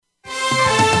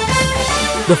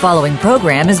The following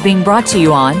program is being brought to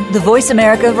you on the Voice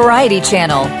America Variety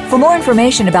Channel. For more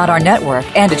information about our network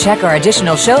and to check our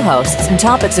additional show hosts and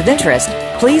topics of interest,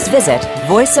 please visit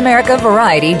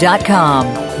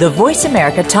voiceamericavariety.com. The Voice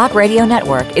America Talk Radio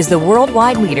Network is the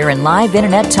worldwide leader in live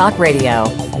Internet talk radio.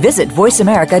 Visit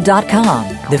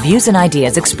voiceamerica.com. The views and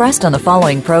ideas expressed on the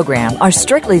following program are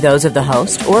strictly those of the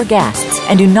host or guests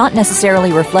and do not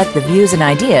necessarily reflect the views and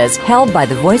ideas held by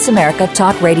the Voice America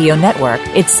Talk Radio Network,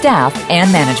 its staff,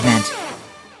 and management.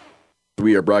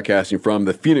 We are broadcasting from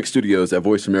the Phoenix studios at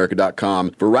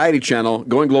voiceamerica.com. Variety Channel,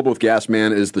 Going Global with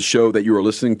Gasman is the show that you are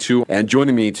listening to. And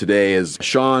joining me today is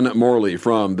Sean Morley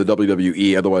from the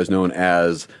WWE, otherwise known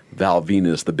as Val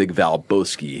Venus, the Big Val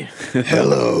Boski.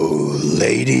 Hello,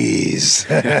 ladies.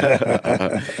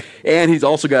 And he's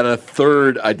also got a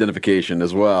third identification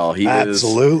as well. He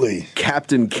Absolutely. is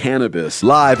Captain Cannabis.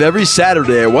 Live every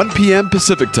Saturday at 1 p.m.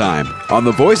 Pacific Time on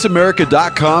the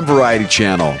voiceamerica.com Variety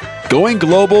Channel. Going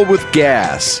global with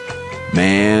gas.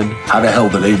 Man. How the hell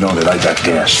do they know that I got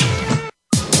gas?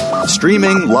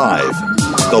 Streaming live.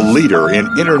 The leader in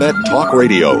Internet talk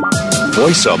radio.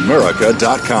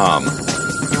 voiceamerica.com.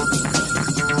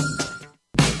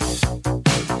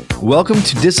 Welcome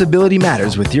to Disability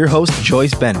Matters with your host,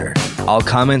 Joyce Bender. All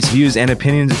comments, views, and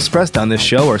opinions expressed on this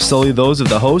show are solely those of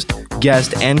the host,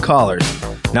 guest, and callers.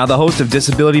 Now the host of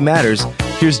Disability Matters,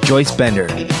 here's Joyce Bender.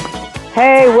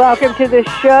 Hey, welcome to the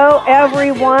show,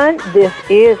 everyone. This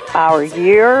is our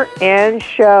year-end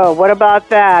show. What about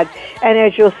that? And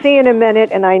as you'll see in a minute,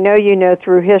 and I know you know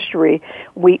through history,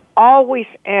 we always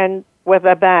end with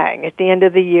a bang at the end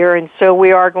of the year, and so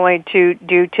we are going to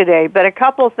do today. But a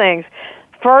couple things.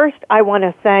 First, I want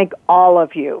to thank all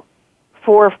of you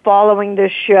for following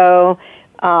this show.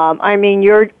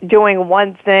 You're doing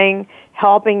one thing,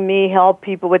 helping me help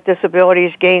people with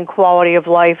disabilities gain quality of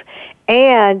life,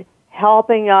 and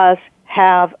helping us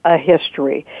have a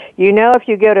history. You know, if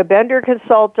you go to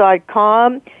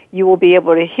benderconsult.com, you will be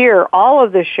able to hear all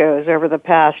of the shows over the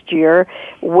past year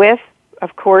with,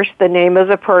 of course, the name of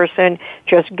the person.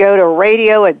 Just go to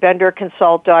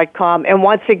radio@benderconsult.com. And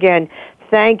once again,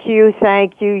 thank you.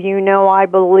 You know I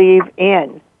believe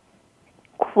in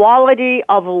quality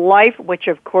of life, which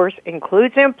of course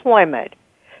includes employment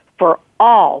for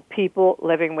all people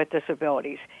living with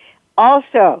disabilities.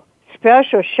 Also,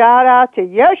 special shout out to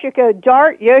Yoshiko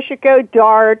Dart. Yoshiko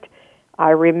Dart, I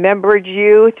remembered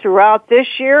you throughout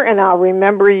this year, and I'll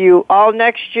remember you all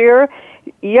next year.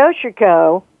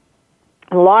 Yoshiko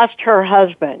lost her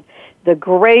husband, the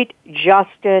great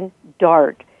Justin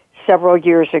Dart, several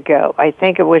years ago. I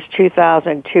think it was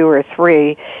 2002 or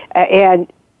 3,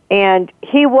 and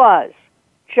he was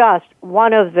just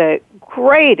one of the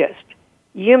greatest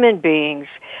human beings.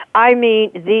 I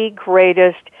mean, the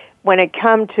greatest. When it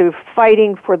comes to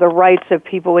fighting for the rights of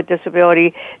people with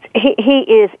disability, he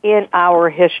is in our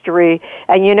history.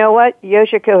 And you know what?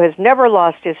 Yoshiko has never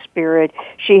lost his spirit.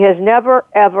 She has never,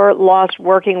 ever lost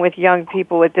working with young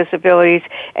people with disabilities.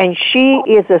 And she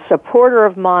is a supporter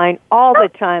of mine all the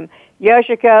time.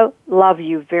 Yoshiko, love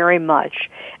you very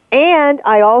much. And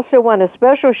I also want a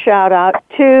special shout out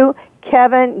to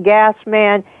Kevin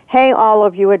Gassman. Hey, all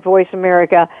of you at Voice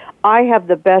America, I have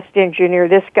the best engineer.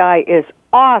 This guy is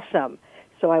awesome.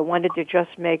 So I wanted to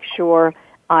just make sure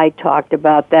I talked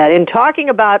about that. And talking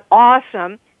about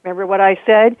awesome, remember what I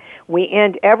said? We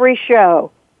end every show,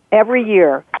 every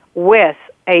year, with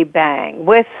a bang,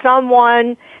 with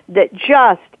someone that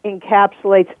just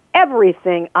encapsulates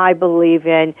everything I believe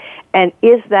in. And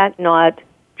is that not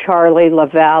Charlie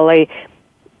LaValle?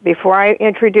 Before I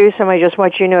introduce him, I just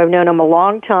want you to know I've known him a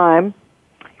long time.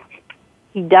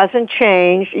 He doesn't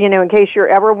change. You know, in case you're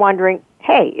ever wondering,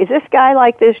 hey, is this guy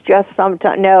like this just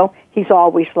sometime? No, he's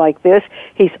always like this.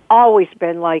 He's always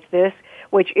been like this,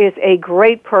 which is a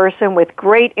great person with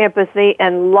great empathy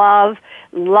and love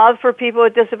for people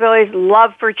with disabilities,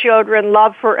 love for children,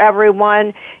 love for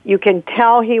everyone. You can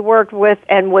tell he worked with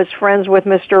and was friends with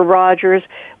Mr. Rogers,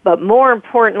 but more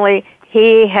importantly,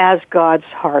 he has God's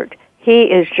heart. He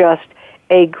is just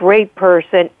a great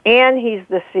person, and he's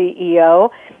the CEO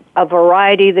of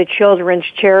Variety, the children's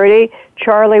charity.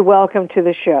 Charlie, welcome to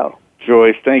the show.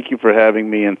 Joyce, thank you for having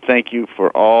me, and thank you for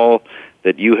all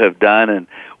that you have done. And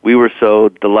we were so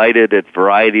delighted at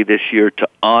Variety this year to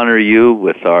honor you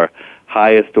with our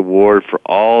highest award for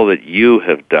all that you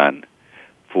have done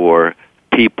for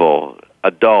people,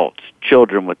 adults,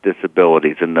 children with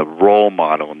disabilities, and the role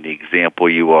model and the example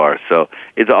you are. So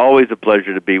it's always a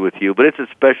pleasure to be with you, but it's a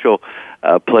special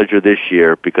pleasure this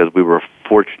year because we were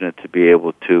fortunate to be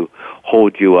able to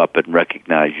hold you up and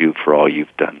recognize you for all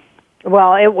you've done.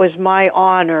 Well, it was my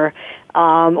honor.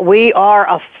 We are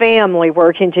a family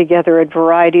working together at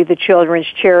Variety, the children's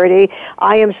charity.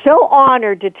 I am so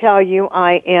honored to tell you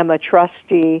I am a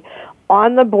trustee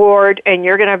on the board, and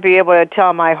you're going to be able to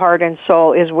tell my heart and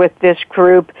soul is with this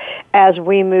group as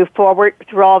we move forward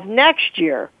through all of next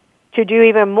year to do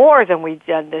even more than we've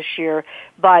done this year.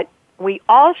 But we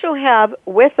also have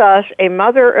with us a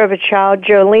mother of a child.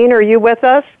 Jolene, are you with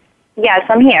us? Yes,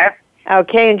 I'm here.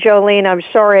 Okay, and Jolene, I'm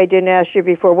sorry I didn't ask you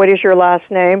before. What is your last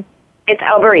name? It's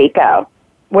Alberico.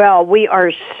 Well, we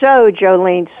are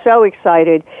Jolene, so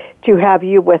excited to have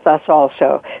you with us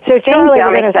also. So, Charlie,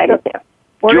 I'm excited too.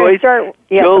 Joyce,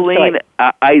 Jolene,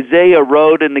 Isaiah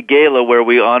rode in the gala where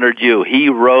we honored you. He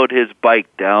rode his bike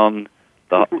down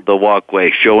the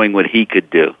walkway, showing what he could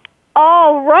do.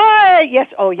 All right.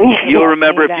 Yes. Oh, yes. You'll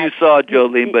remember if you saw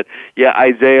Jolene, but yeah,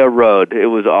 Isaiah rode. It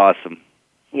was awesome.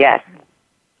 Yes.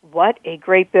 What a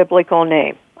great biblical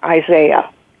name,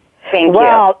 Isaiah. Thank you.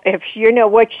 Well, if you know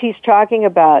what she's talking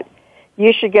about,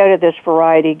 you should go to this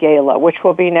Variety Gala, which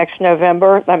will be next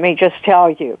November. Let me just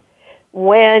tell you.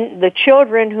 When the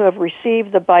children who have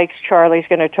received the bikes Charlie's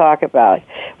going to talk about,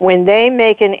 when they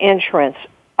make an entrance,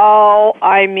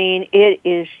 it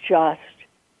is just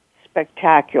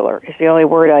spectacular is the only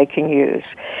word I can use.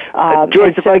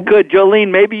 Joyce, if I could,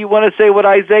 Jolene, maybe you want to say what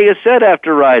Isaiah said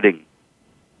after riding.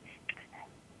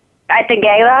 At the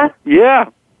gala? Yeah.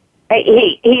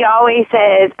 He always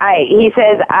says,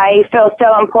 I feel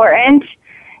so important.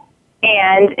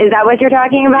 And is that what you're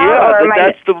talking about? Yeah,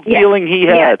 that's the feeling he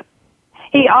had.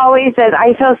 He always says,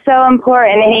 I feel so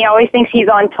important, and he always thinks he's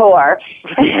on tour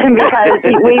because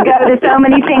we go to so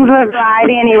many things with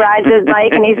Variety, and he rides his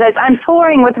bike, and he says, I'm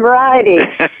touring with Variety.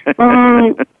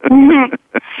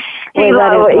 We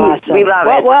love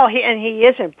it. Well, he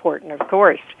is important, of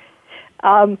course.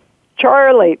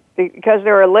 Charlie, because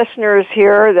there are listeners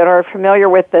here that are familiar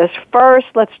with this, first,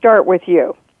 let's start with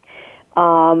you.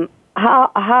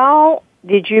 How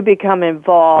did you become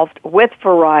involved with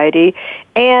Variety,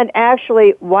 and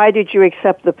actually, why did you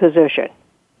accept the position?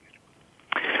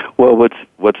 Well,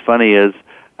 what's funny is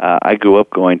I grew up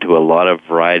going to a lot of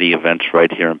Variety events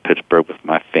right here in Pittsburgh with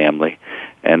my family,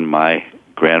 and my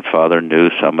grandfather knew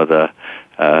some of the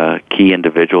key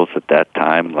individuals at that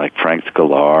time, like Frank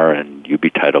Sklar and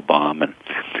Ubi Teitelbaum,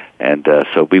 and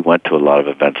so we went to a lot of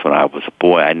events when I was a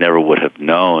boy. I never would have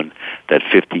known that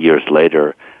 50 years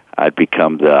later I'd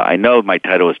become I know my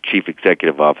title is Chief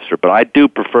Executive Officer, but I do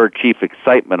prefer Chief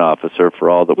Excitement Officer for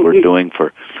all that we're doing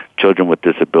for children with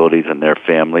disabilities and their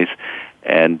families.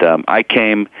 And I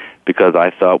came because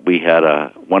I thought we had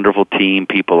a wonderful team,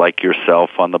 people like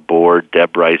yourself on the board,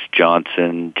 Deb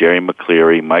Rice-Johnson, Jerry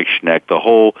McCleary, Mike Schneck, the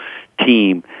whole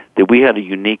team, that we had a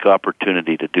unique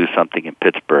opportunity to do something in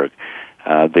Pittsburgh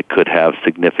that could have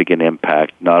significant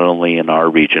impact, not only in our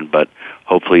region, but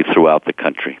hopefully throughout the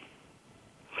country.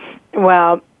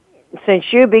 Well, since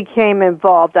you became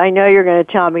involved, I know you're going to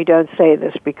tell me don't say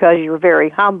this because you're very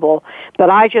humble, but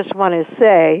I just want to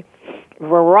say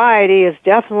Variety is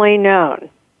definitely known.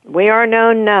 We are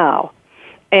known now.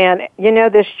 And,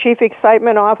 this Chief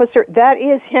Excitement Officer, that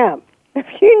is him. If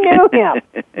you knew him,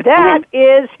 that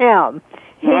is him.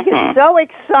 He is so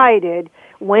excited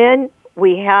when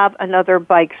we have another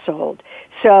bike sold.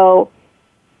 So,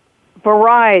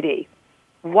 Variety.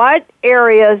 What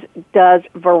areas does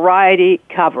Variety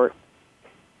cover?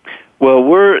 Well,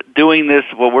 we're doing this,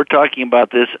 we're talking about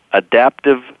this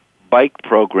adaptive bike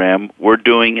program we're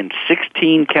doing in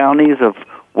 16 counties of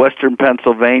western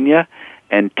Pennsylvania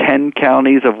and 10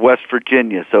 counties of West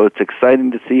Virginia. So it's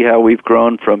exciting to see how we've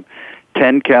grown from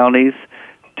 10 counties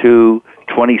to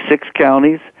 26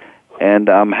 counties. And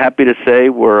I'm happy to say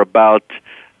we're about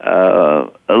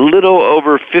a little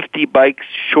over 50 bikes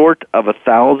short of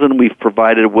 1,000. We've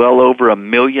provided well over $1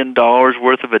 million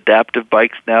worth of adaptive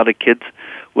bikes now to kids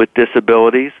with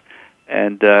disabilities,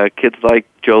 and kids like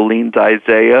Jolene's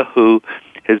Isaiah, who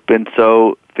has been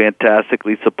so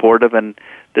fantastically supportive. And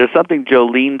there's something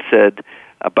Jolene said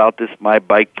about this My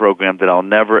Bike program that I'll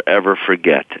never, ever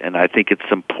forget, and I think it's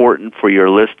important for your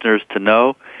listeners to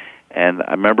know. And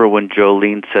I remember when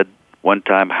Jolene said one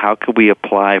time, how could we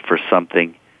apply for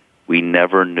something we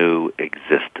never knew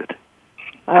existed?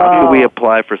 How can we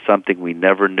apply for something we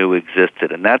never knew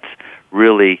existed? And that's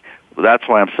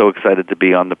why I'm so excited to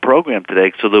be on the program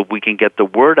today, so that we can get the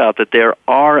word out that there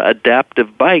are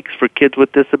adaptive bikes for kids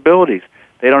with disabilities.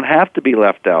 They don't have to be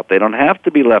left out. They don't have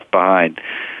to be left behind.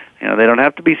 They don't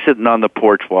have to be sitting on the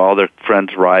porch while their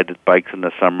friends ride bikes in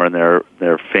the summer and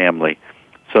their family.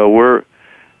 So we're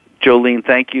Jolene,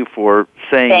 thank you for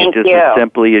saying Thank it just you. as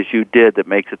simply as you did. That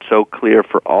makes it so clear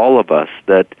for all of us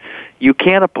that you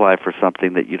can't apply for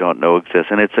something that you don't know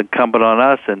exists. And it's incumbent on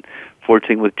us, and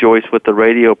fortunately with Joyce with the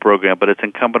radio program, but it's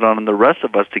incumbent on the rest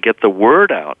of us to get the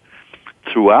word out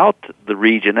throughout the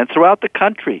region and throughout the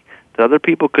country that other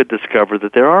people could discover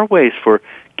that there are ways for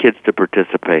kids to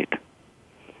participate.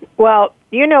 Well,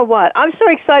 you know what? I'm so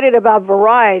excited about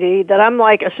Variety that I'm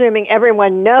like assuming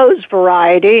everyone knows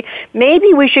Variety.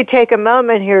 Maybe we should take a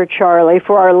moment here, Charlie,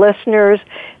 for our listeners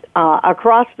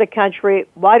across the country.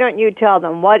 Why don't you tell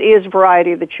them what is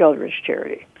Variety, the children's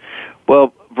charity?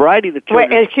 Well, Variety, the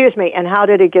children's... Wait, excuse me, and how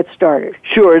did it get started?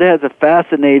 Sure, it has a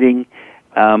fascinating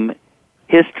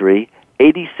history.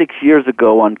 86 years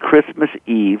ago on Christmas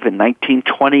Eve in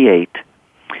 1928,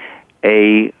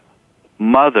 a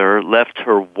mother left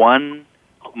her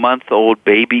 1-month-old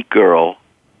baby girl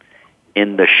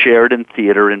in the Sheridan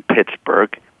Theater in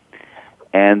Pittsburgh,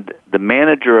 and the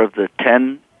manager of the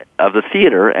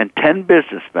theater and 10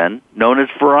 businessmen, known as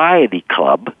Variety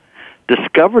Club,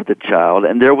 discovered the child,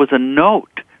 and there was a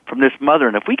note from this mother.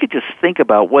 And if we could just think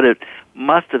about what it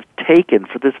must have taken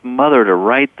for this mother to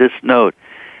write this note.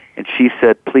 And she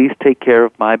said, "Please take care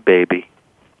of my baby.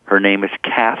 Her name is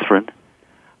Catherine.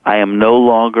 I am no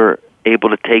longer able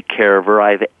to take care of her.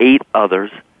 I have 8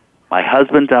 others. My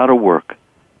husband's out of work.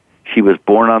 She was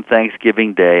born on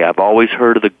Thanksgiving Day. I've always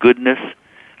heard of the goodness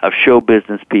of show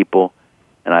business people,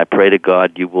 and I pray to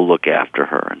God you will look after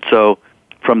her." And so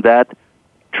from that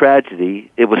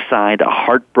tragedy, it was signed, a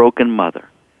heartbroken mother.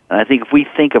 And I think if we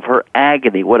think of her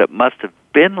agony, what it must have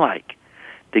been like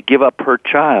to give up her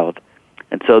child.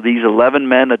 And so these 11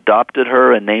 men adopted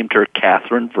her and named her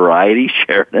Catherine Variety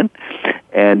Sheridan,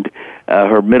 and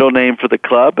her middle name for the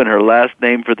club and her last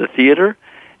name for the theater.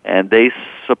 And they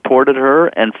supported her,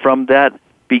 and from that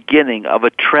beginning of a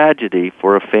tragedy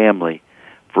for a family,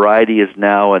 Variety is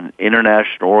now an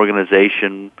international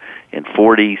organization in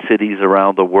 40 cities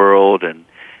around the world, and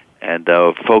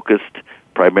focused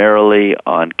primarily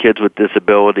on kids with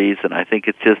disabilities. And I think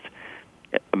it's just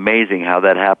amazing how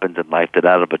that happens in life, that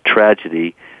out of a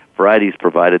tragedy, Variety's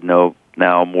provided now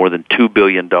more than $2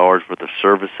 billion worth of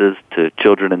services to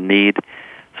children in need.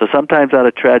 So sometimes out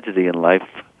of tragedy in life,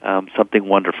 something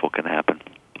wonderful can happen.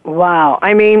 Wow.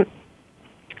 I mean,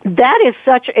 that is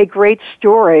such a great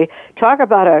story. Talk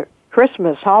about a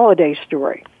Christmas holiday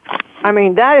story. I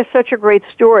mean, that is such a great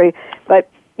story. But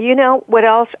you know what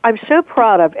else? I'm so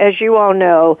proud of, as you all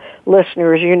know,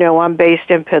 listeners, you know I'm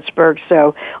based in Pittsburgh,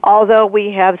 so although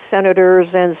we have senators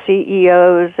and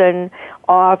CEOs and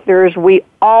authors, we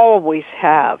always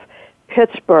have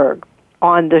Pittsburgh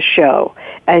on the show.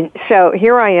 And so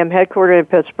here I am, headquartered in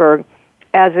Pittsburgh,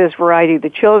 as is Variety,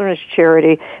 the children's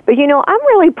charity. But you know, I'm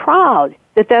really proud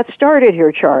that started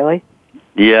here, Charlie.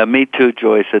 Yeah, me too,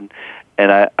 Joyce. And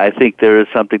I think there is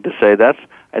something to say.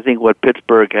 I think what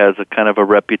Pittsburgh has a kind of a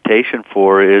reputation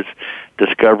for is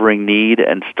discovering need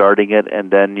and starting it, and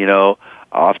then, you know,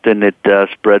 often it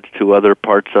spreads to other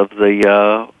parts of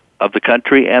the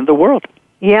country and the world.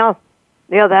 Yeah,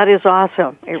 that is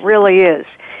awesome. It really is.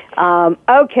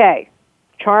 Okay,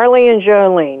 Charlie and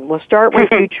Jolene. We'll start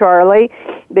with you, Charlie,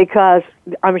 because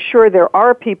I'm sure there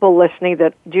are people listening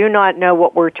that do not know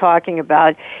what we're talking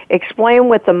about. Explain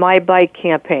what the My Bike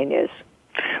campaign is.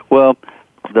 Well,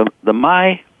 the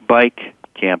My Bike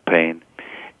campaign,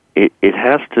 it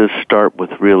has to start with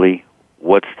really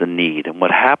what's the need. And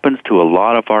what happens to a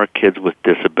lot of our kids with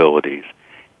disabilities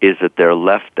is that they're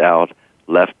left out,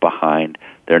 left behind.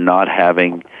 They're not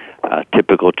having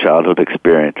typical childhood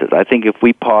experiences. I think if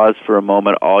we pause for a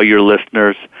moment, all your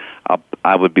listeners,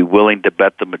 I would be willing to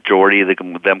bet the majority of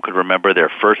them could remember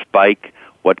their first bike,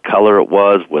 what color it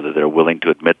was, whether they're willing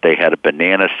to admit they had a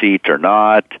banana seat or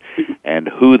not, and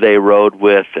who they rode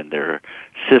with, and their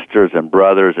sisters and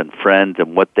brothers and friends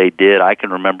and what they did. I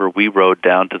can remember we rode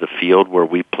down to the field where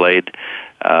we played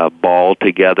ball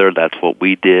together. That's what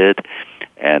we did.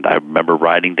 And I remember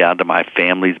riding down to my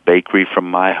family's bakery from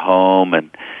my home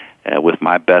and with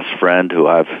my best friend who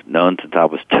I've known since I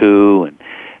was 2.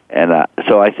 And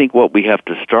so I think what we have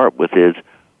to start with is,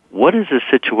 what is the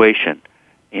situation?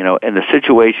 You know, and the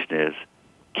situation is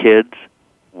kids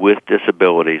with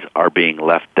disabilities are being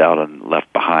left out and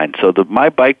left behind. So the My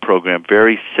Bike program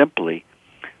very simply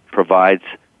provides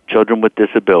children with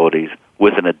disabilities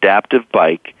with an adaptive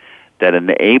bike that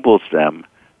enables them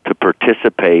to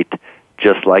participate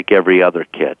just like every other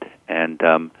kid. And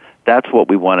that's what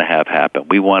we want to have happen.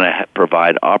 We want to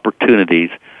provide opportunities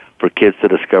for kids to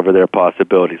discover their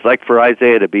possibilities, like for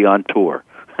Isaiah to be on tour.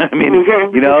 I mean,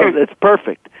 you know, it's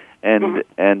perfect. And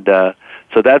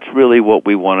So that's really what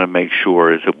we want to make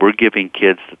sure is that we're giving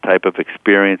kids the type of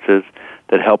experiences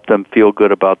that help them feel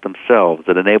good about themselves,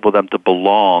 that enable them to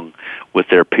belong with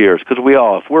their peers. Because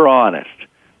if we're honest,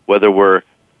 whether we're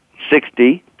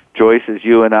 60, Joyce is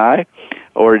you and I,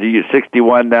 or you're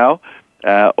 61 now,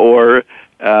 or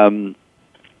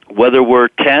whether we're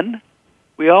 10,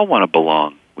 we all want to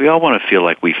belong. We all want to feel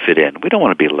like we fit in. We don't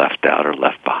want to be left out or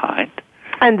left behind.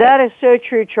 And that is so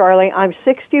true, Charlie. I'm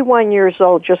 61 years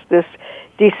old just this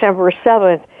December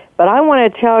 7th, but I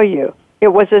want to tell you, it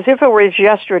was as if it was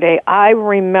yesterday. I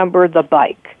remember the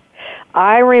bike.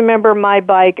 I remember my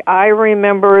bike. I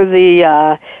remember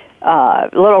the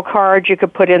little cards you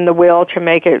could put in the wheel to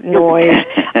make it noise.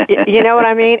 You know what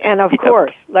I mean? And of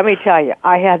course, let me tell you,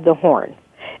 I had the horn.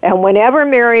 And whenever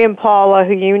Mary and Paula,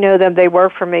 who you know them, they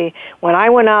work for me, when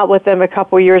I went out with them a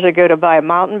couple years ago to buy a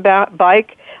mountain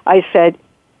bike, I said,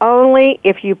 only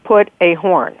if you put a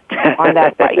horn on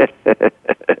that bike.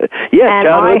 Yes, and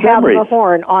I have the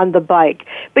horn on the bike.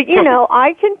 But you know,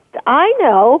 I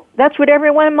know that's what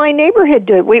everyone in my neighborhood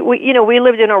did. We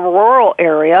lived in a rural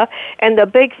area, and the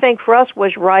big thing for us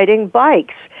was riding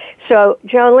bikes. So,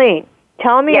 Jolene,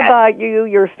 tell me about you,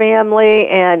 your family,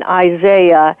 and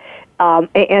Isaiah,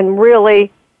 and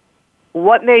really,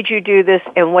 what made you do this,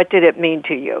 and what did it mean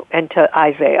to you and to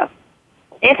Isaiah?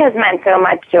 It has meant so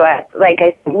much to us.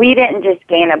 We didn't just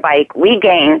gain a bike. We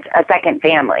gained a second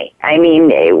family. I mean,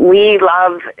 we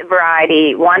love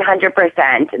variety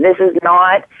 100%. This is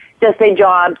not just a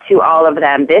job to all of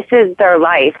them. This is their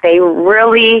life. They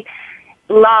really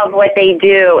love what they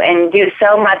do and do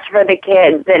so much for the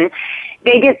kids. And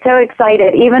they get so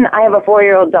excited. Even I have a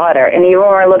 4-year-old daughter, and even when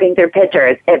we're looking through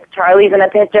pictures, if Charlie's in a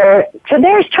picture, so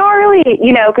there's Charlie,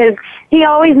 because he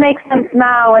always makes them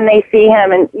smile when they see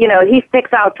him, and, he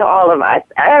sticks out to all of us.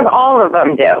 All of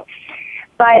them do.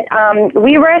 But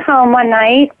we were at home one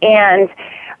night, and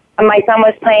my son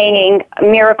was playing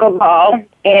Miracle Ball,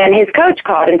 and his coach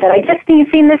called and said, I just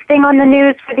seen this thing on the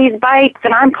news for these bikes,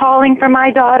 and I'm calling for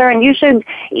my daughter, and you should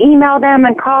email them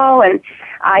and call. And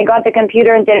I got the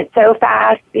computer and did it so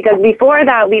fast, because before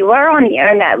that we were on the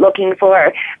internet looking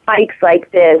for bikes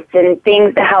like this and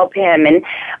things to help him. And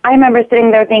I remember sitting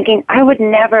there thinking, I would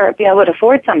never be able to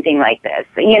afford something like this.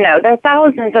 They're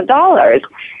thousands of dollars.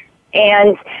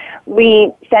 And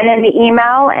we sent in the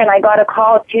email, and I got a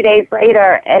call 2 days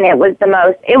later, and it was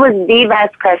the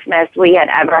best Christmas we had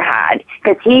ever had,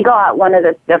 because he got one of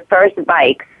the first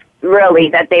bikes, really,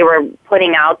 that they were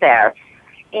putting out there.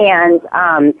 And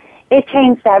it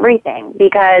changed everything,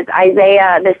 because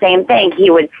Isaiah, the same thing, he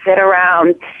would sit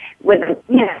around with,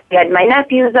 we had my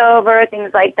nephews over,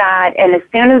 things like that, and as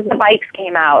soon as the bikes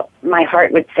came out, my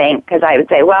heart would sink, because I would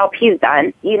say, well, he's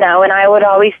done, and I would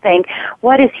always think,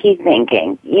 what is he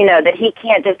thinking, that he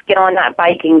can't just get on that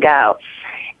bike and go.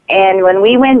 And when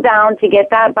we went down to get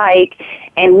that bike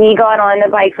and he got on the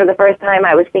bike for the first time,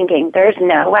 I was thinking, there's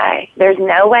no way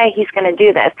he's going to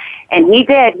do this. And he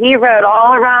did. He rode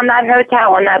all around that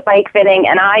hotel on that bike fitting,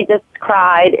 and I just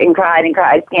cried and cried and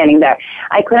cried standing there.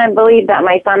 I couldn't believe that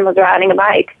my son was riding a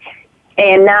bike.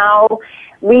 And now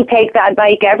we take that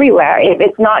bike everywhere. If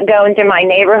it's not going to my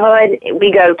neighborhood,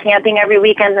 we go camping every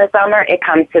weekend this summer. It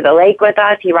comes to the lake with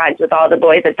us. He rides with all the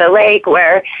boys at the lake,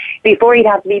 where before he'd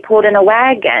have to be pulled in a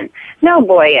wagon. No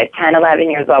boy at 10, 11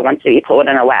 years old wants to be pulled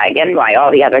in a wagon while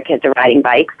all the other kids are riding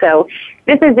bikes. So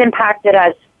this has impacted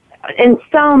us in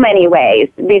so many ways.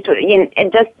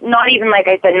 And just not even, like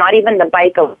I said, not even the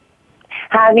bike of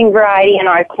having variety in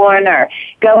our corner,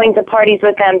 going to parties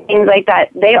with them, things like that.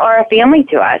 They are a family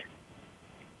to us.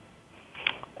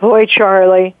 Boy,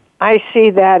 Charlie, I see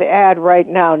that ad right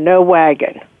now, no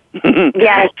wagon.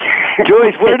 Yes.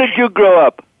 Joyce, where did you grow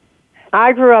up?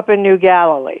 I grew up in New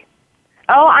Galilee.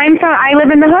 Oh, I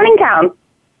live in the Honing Town.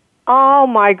 Oh,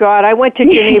 my God. I went to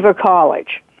Geneva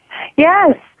College.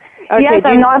 Yes. Okay, yes,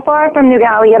 I'm not far from New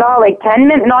Galilee at all, like 10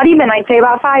 minutes, not even, I'd say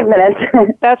about 5 minutes.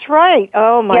 That's right.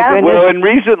 Oh, my goodness. Well, and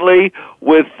recently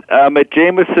with at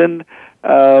Jameson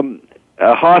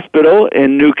Hospital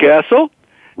in Newcastle,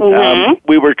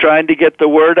 we were trying to get the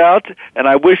word out, and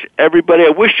I wish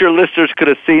your listeners could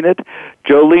have seen it.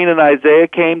 Jolene and Isaiah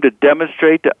came to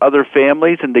demonstrate to other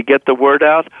families and to get the word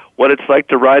out what it's like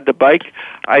to ride the bike.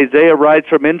 Isaiah rides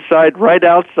from inside right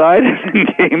outside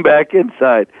and came back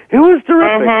inside. It was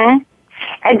terrific. Mm-hmm.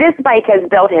 And this bike has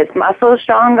built his muscles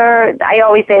stronger. I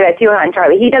always say that too, on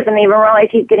Charlie. He doesn't even realize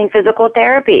he's getting physical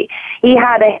therapy. He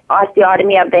had an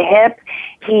osteotomy of the hip.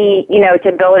 He,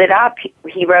 to build it up,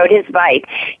 he rode his bike.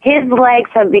 His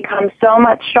legs have become so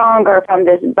much stronger from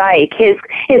this bike. His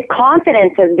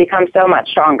confidence has become so much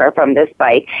stronger from this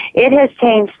bike. It has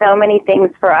changed so many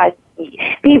things for us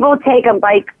People take a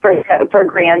bike for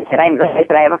granted. Like I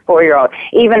said, I have a 4-year-old.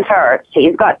 Even her,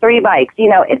 she's got 3 bikes. You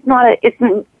know, it's not a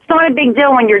big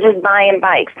deal when you're just buying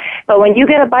bikes. But when you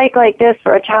get a bike like this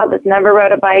for a child that's never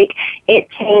rode a bike, it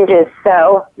changes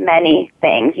so many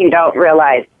things. You don't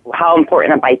realize how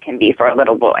important a bike can be for a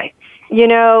little boy. You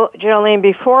know, Jolene,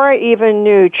 before I even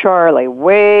knew Charlie,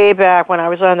 way back when I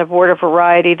was on the board of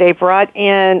Variety, they brought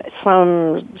in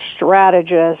some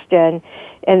strategist and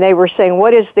they were saying,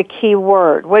 what is the key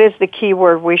word? What is the key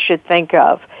word we should think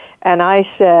of? And I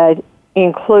said,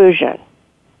 inclusion.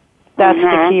 That's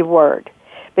the key word.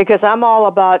 Because I'm all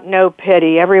about no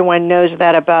pity. Everyone knows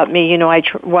that about me. You know, I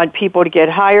want people to get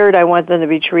hired. I want them to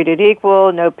be treated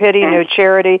equal. No pity, no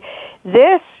charity.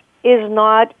 This is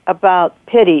not about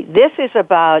pity. This is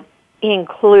about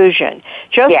inclusion.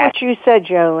 Just what you said,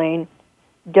 Jolene,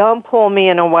 don't pull me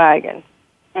in a wagon.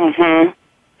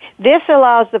 This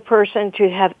allows the person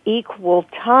to have equal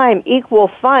time, equal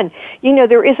fun. You know,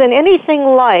 there isn't anything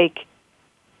like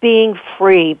being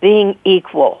free, being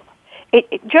equal.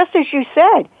 Just as you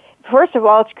said, first of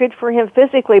all, it's good for him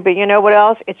physically, but you know what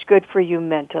else? It's good for you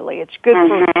mentally. It's good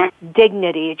for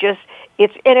dignity.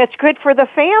 It's good for the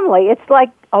family. It's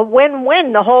like a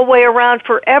win-win the whole way around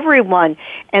for everyone.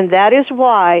 And that is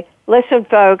why, listen,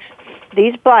 folks,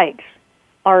 these bikes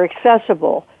are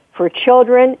accessible for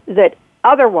children that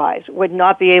otherwise would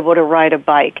not be able to ride a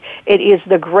bike. It is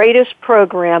the greatest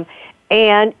program,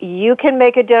 and you can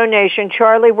make a donation.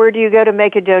 Charlie, where do you go to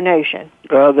make a donation?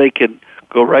 They can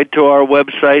go right to our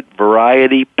website,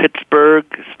 Variety Pittsburgh,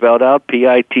 spelled out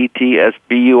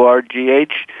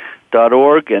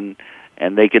PITTSBURGH.org,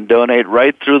 and they can donate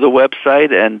right through the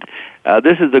website. And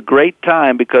this is a great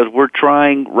time because we're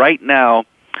trying right now.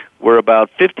 We're about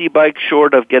 50 bikes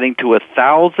short of getting to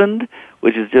 1,000,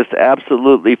 which is just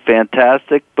absolutely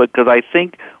fantastic, because I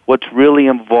think what's really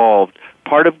involved,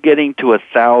 part of getting to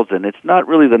 1,000, it's not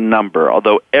really the number,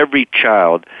 although every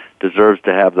child deserves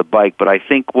to have the bike, but I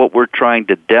think what we're trying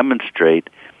to demonstrate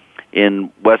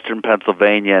in Western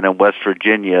Pennsylvania and in West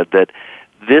Virginia, that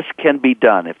this can be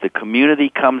done. If the community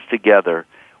comes together,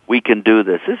 we can do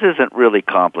this. This isn't really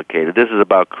complicated. This is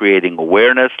about creating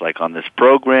awareness, like on this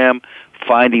program,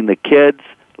 finding the kids,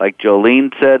 like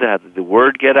Jolene said, how did the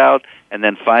word get out, and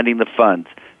then finding the funds.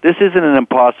 This isn't an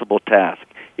impossible task.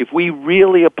 If we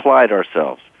really applied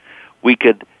ourselves, we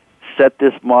could set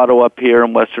this motto up here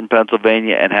in Western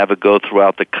Pennsylvania and have it go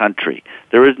throughout the country.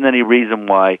 There isn't any reason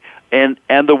why, and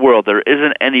the world, there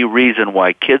isn't any reason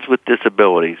why kids with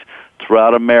disabilities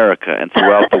throughout America and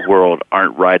throughout the world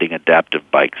aren't riding adaptive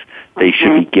bikes. They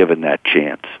should be given that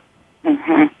chance.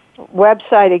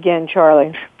 Website again,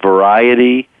 Charlie.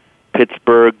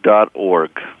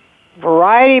 VarietyPittsburgh.org.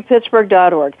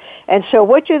 VarietyPittsburgh.org. And so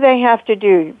what do they have to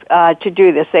do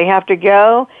this? They have to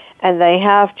go and they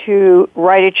have to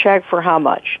write a check for how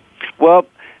much? Well,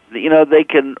 you know, they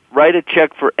can write a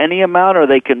check for any amount, or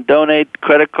they can donate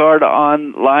credit card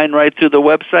online right through the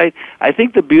website. I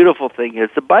think the beautiful thing is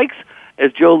the bikes,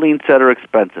 as Jolene said, are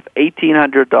expensive,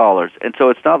 $1,800. And so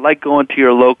it's not like going to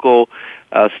your local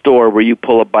store where you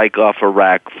pull a bike off a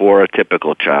rack for a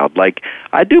typical child. Like,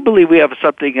 I do believe we have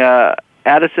something,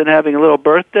 Addison having a little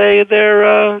birthday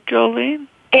there, Jolene?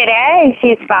 It is.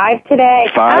 She's 5 today.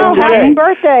 5 today. Happy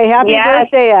birthday. Happy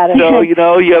birthday, Addison. So, you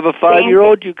know, you have a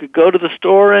 5-year-old, you could go to the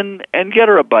store and get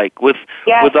her a bike. With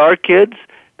our kids,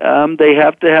 they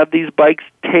have to have these bikes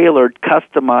tailored,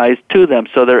 customized to them.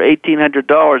 So they're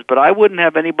 $1,800, but I wouldn't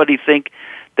have anybody think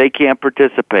they can't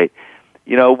participate.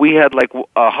 You know, we had like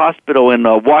a hospital in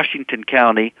Washington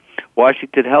County,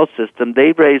 Washington Health System.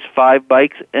 They raised 5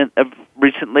 bikes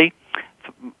recently,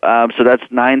 so that's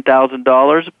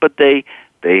 $9,000. But there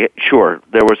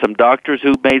were some doctors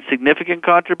who made significant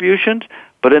contributions,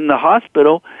 but in the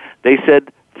hospital, they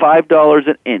said $5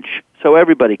 an inch, so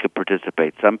everybody could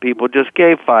participate. Some people just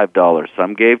gave $5,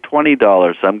 some gave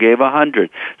 $20, some gave $100.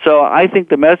 So I think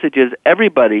the message is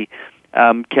everybody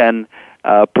can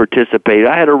participate.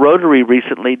 I had a Rotary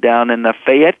recently down in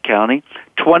Fayette County,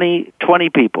 20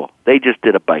 people. They just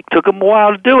did a bike. Took them a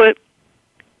while to do it,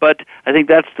 but I think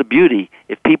that's the beauty.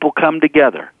 If people come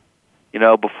together, you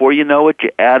know, before you know it,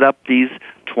 you add up these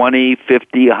 $20,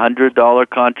 $50, $100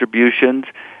 contributions,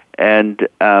 and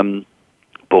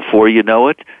before you know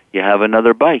it, you have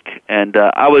another bike. And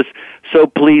I was so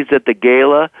pleased at the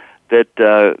gala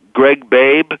that Greg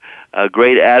Babe, a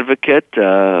great advocate,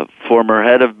 former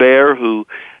head of Bayer, who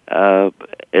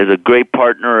is a great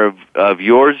partner of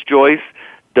yours, Joyce,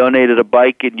 donated a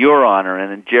bike in your honor, and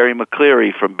then Jerry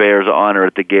McCleary from Bayer's honor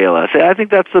at the gala. I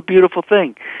think that's the beautiful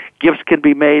thing. Gifts can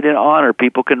be made in honor.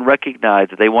 People can recognize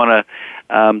that they want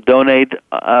to donate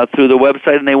through the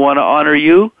website and they want to honor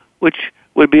you. which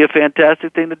would be a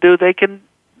fantastic thing to do, they can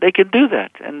do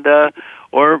that. And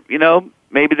or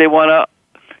maybe they want to.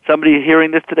 Somebody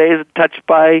hearing this today is touched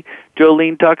by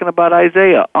Jolene talking about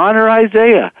Isaiah. Honor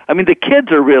Isaiah. I mean, the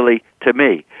kids are really, to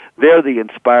me, they're the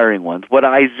inspiring ones. What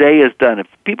Isaiah's done. If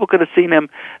people could have seen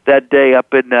him that day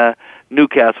up in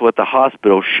Newcastle at the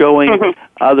hospital showing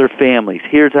other families,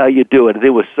 here's how you do it.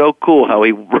 It was so cool how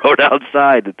he rode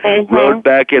outside and rode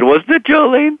back in. Wasn't it,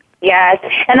 Jolene? Yes.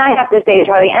 And I have to say,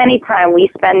 Charlie, anytime we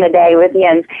spend the day with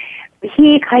Jens,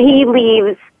 he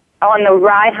leaves on the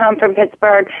ride home from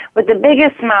Pittsburgh with the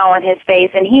biggest smile on his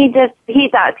face, and he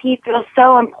feels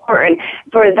so important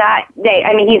for that day.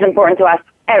 I mean, he's important to us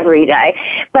every day,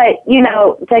 but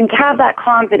to have that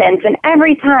confidence, and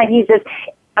every time he's just,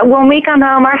 when we come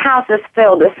home, our house is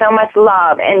filled with so much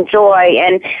love and joy,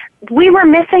 and we were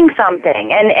missing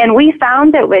something, and we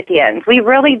found it with Jens. We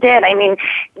really did. I mean,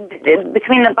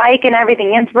 between the bike and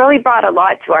everything, Jens really brought a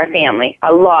lot to our family,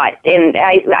 a lot. And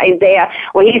Isaiah,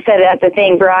 well, he said at the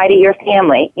thing, Variety, your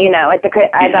family, at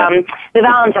the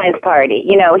Valentine's party,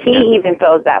 he even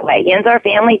feels that way. Jens, our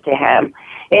family to him.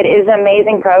 It is an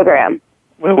amazing program.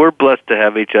 Well, we're blessed to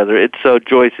have each other. It's so,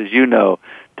 Joyce, as you know,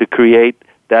 to create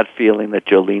that feeling that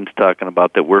Jolene's talking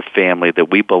about, that we're family, that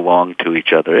we belong to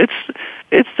each other.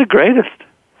 It's the greatest.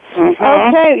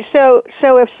 Okay, so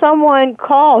if someone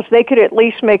calls, they could at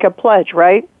least make a pledge,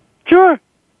 right? Sure,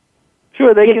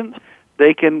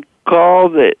 they can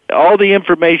call all the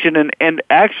information and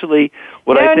actually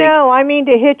I mean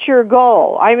to hit your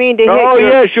goal.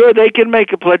 Sure, they can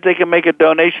make a pledge. They can make a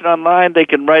donation online. They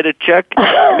can write a check.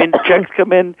 I mean, checks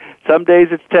come in. Some days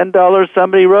it's $10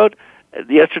 somebody wrote.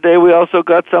 Yesterday we also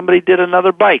got somebody did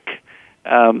another bike.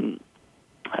 And,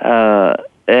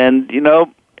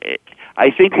 I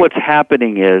think what's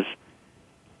happening is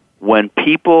when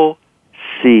people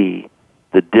see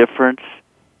the difference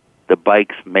the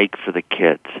bikes make for the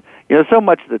kids. So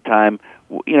much of the time,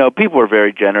 people are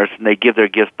very generous and they give their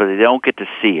gifts, but they don't get to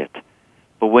see it.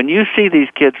 But when you see these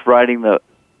kids riding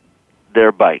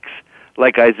their bikes,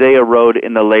 like Isaiah rode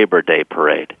in the Labor Day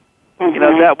parade,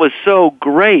 that was so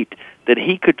great that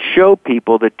he could show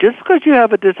people that just because you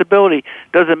have a disability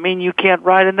doesn't mean you can't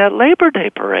ride in that Labor Day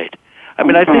parade. I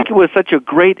mean, I think it was such a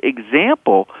great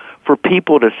example for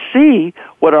people to see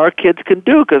what our kids can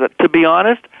do, because, to be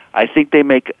honest, I think they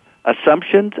make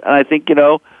assumptions, and I think,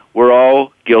 we're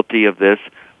all guilty of this.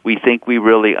 We think we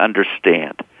really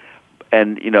understand.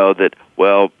 And, that,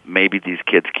 well, maybe these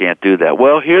kids can't do that.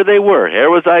 Well, here they were. Here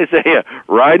was Isaiah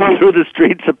riding through the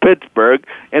streets of Pittsburgh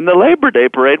in the Labor Day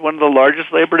parade, one of the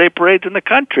largest Labor Day parades in the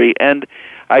country. And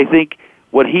I think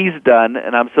what he's done,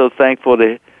 and I'm so thankful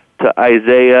to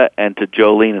Isaiah and to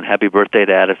Jolene, and happy birthday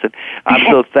to Addison. I'm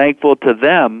so thankful to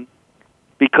them,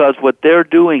 because what they're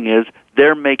doing is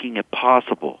they're making it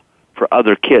possible for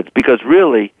other kids. Because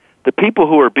really, the people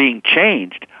who are being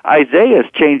changed, Isaiah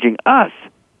is changing us.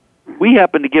 We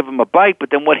happen to give him a bike,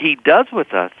 but then what he does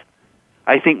with us,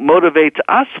 I think, motivates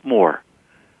us more.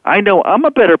 I know I'm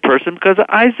a better person because of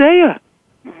Isaiah.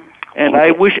 And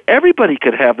I wish everybody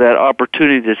could have that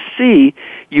opportunity to see.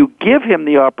 You give him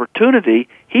the opportunity,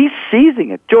 he's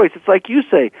seizing it. Joyce, it's like you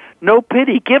say, no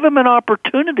pity. Give him an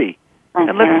opportunity,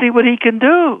 and let's see what he can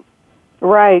do.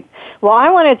 Right. Well,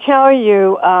 I want to tell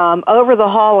you, over the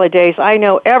holidays, I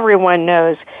know everyone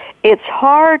knows, it's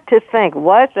hard to think,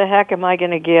 what the heck am I going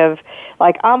to give?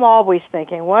 Like, I'm always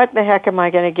thinking, what the heck am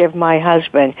I going to give my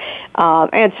husband?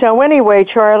 And so anyway,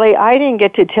 Charlie, I didn't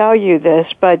get to tell you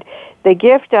this, but the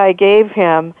gift I gave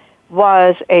him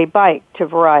was a bike to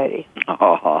Variety.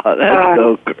 Oh, that's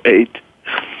so great.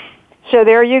 So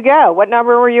there you go. What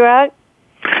number were you at?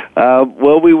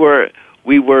 Well, we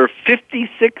were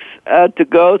 56 to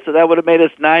go, so that would have made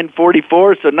us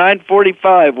 944. So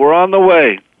 945, we're on the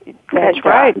way. That's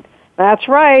right. That's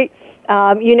right.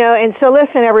 And so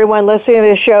listen, everyone listening to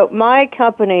the show, my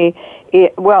company,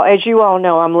 well, as you all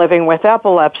know, I'm living with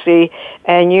epilepsy,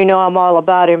 and I'm all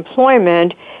about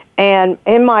employment. And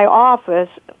in my office,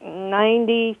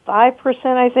 95%,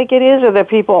 I think it is, of the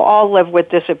people all live with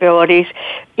disabilities.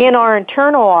 In our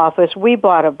internal office, we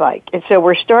bought a bike. And so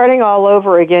we're starting all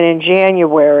over again in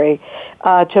January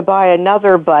to buy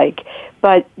another bike.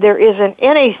 But there isn't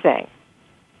anything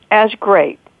as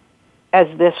great as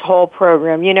this whole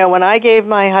program. When I gave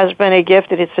my husband a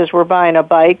gift and it says we're buying a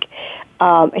bike,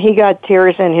 he got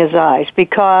tears in his eyes,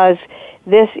 because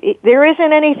there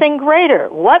isn't anything greater.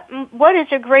 What is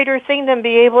a greater thing than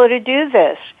be able to do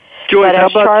this? Joyce, how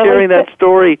about sharing that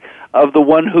story of the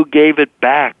one who gave it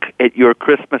back at your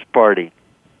Christmas party?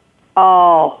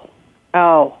 Oh.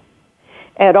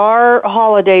 At our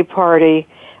holiday party,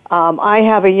 I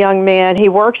have a young man. He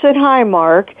works at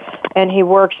Highmark, and he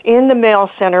works in the mail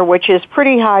center, which is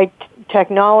pretty high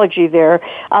technology there.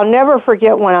 I'll never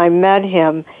forget when I met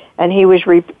him, and he was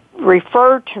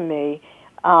referred to me,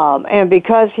 and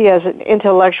because he has an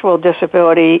intellectual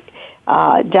disability,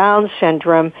 Down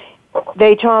syndrome,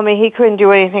 they told me he couldn't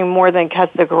do anything more than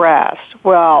cut the grass.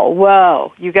 Well,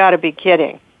 whoa, you got to be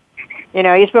kidding. You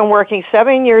know, he's been working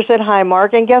 7 years at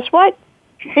Highmark, and guess what?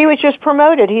 He was just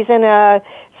promoted. He's in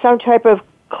some type of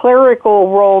clerical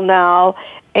role now,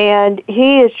 and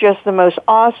he is just the most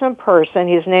awesome person.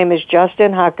 His name is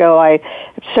Justin Hucko. I'm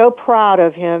so proud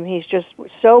of him. He's just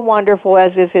so wonderful,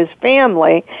 as is his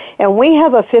family. And we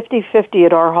have a 50-50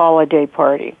 at our holiday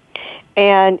party.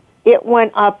 And it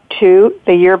went up to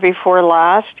the year before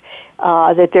last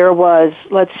that there was,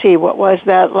 let's see, what was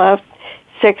that left?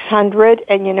 600.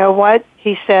 And you know what?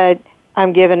 He said,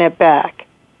 I'm giving it back.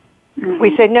 Mm-hmm.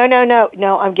 We said,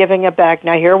 no, I'm giving it back.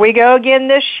 Now, here we go again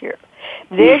this year.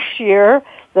 This year,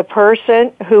 the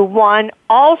person who won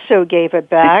also gave it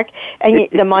back, and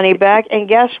the money back, and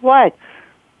guess what?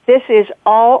 This is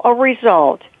all a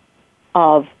result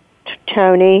of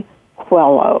Tony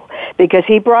Quello, because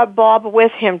he brought Bob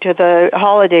with him to the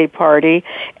holiday party,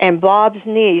 and Bob's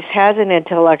niece has an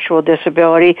intellectual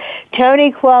disability.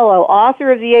 Tony Quello,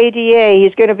 author of the ADA,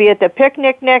 he's going to be at the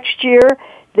picnic next year.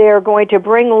 They're going to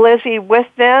bring Lizzie with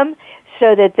them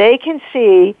so that they can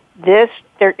see this.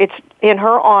 It's in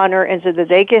her honor, and so that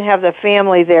they can have the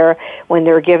family there when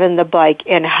they're given the bike.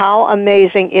 And how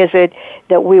amazing is it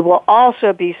that we will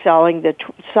also be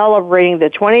celebrating the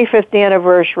 25th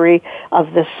anniversary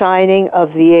of the signing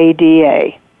of the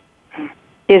ADA.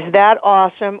 Is that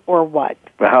awesome or what?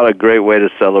 How a great way to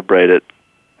celebrate it.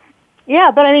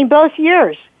 Yeah, but I mean, both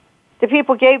years, the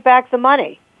people gave back the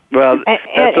money. Well,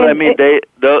 that's what I mean.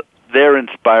 They're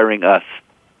inspiring us.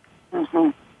 Mm-hmm.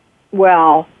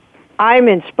 Well, I'm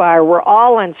inspired. We're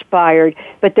all inspired,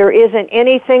 but there isn't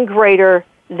anything greater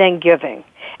than giving.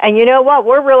 And you know what?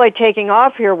 We're really taking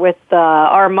off here with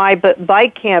our My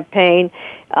Bike campaign,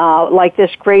 like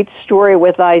this great story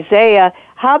with Isaiah.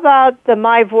 How about the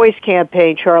My Voice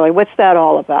campaign, Charlie? What's that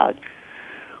all about?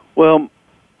 Well,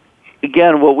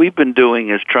 again, what we've been doing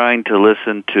is trying to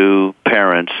listen to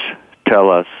parents tell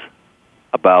us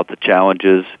about the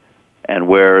challenges and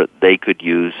where they could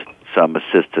use some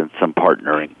assistance, some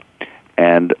partnering.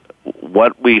 And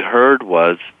what we heard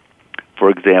was, for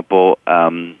example,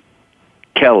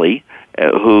 Kelly,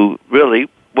 who really,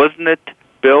 wasn't it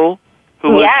Bill?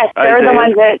 Yes, they were the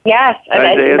ones that,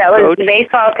 that was the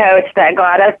baseball coach that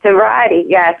got us to variety,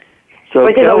 yes, so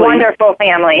which is a wonderful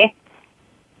family.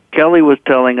 Kelly was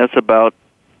telling us about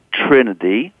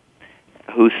Trinity,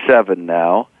 who's 7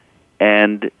 now,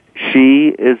 and she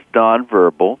is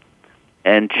nonverbal,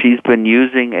 and she's been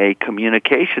using a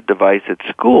communication device at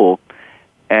school.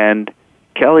 And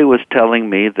Kelly was telling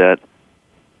me that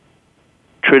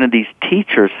Trinity's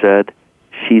teacher said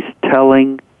she's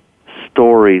telling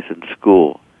stories in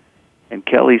school. And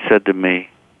Kelly said to me,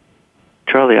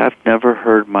 Charlie, I've never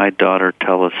heard my daughter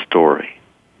tell a story.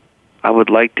 I would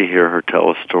like to hear her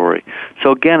tell a story.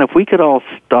 So again, if we could all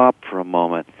stop for a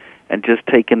moment and just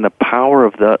take in the power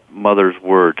of that mother's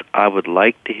words, I would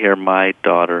like to hear my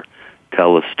daughter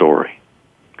tell a story.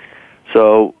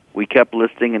 So we kept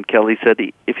listening, and Kelly said,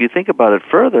 if you think about it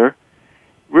further,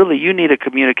 really you need a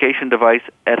communication device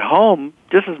at home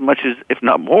just as much as, if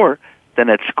not more, than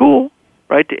at school,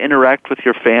 right, to interact with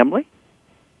your family.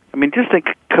 I mean, just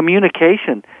think,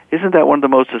 communication, isn't that one of the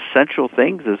most essential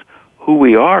things is who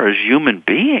we are as human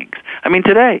beings? I mean,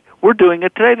 today, we're doing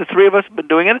it today. The three of us have been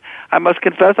doing it. I must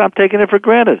confess, I'm taking it for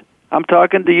granted. I'm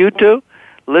talking to you two,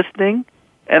 listening,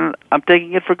 and I'm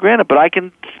taking it for granted. But I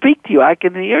can speak to you. I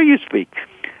can hear you speak.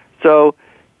 So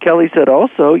Kelly said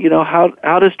also,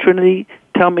 how does Trinity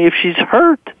tell me if she's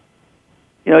hurt?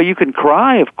 You can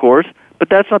cry, of course, but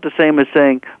that's not the same as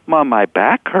saying, Mom, my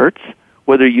back hurts,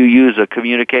 whether you use a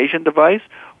communication device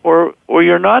or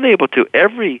you're not able to.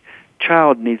 Every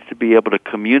child needs to be able to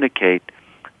communicate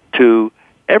to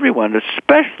everyone,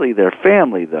 especially their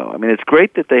family, though. I mean, it's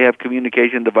great that they have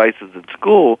communication devices at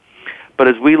school, but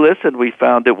as we listened, we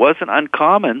found it wasn't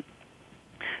uncommon.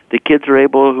 The kids who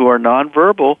are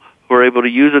nonverbal, who are able to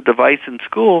use a device in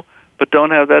school, but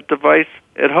don't have that device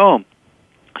at home.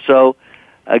 So,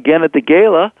 again, at the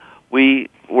gala, we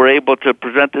were able to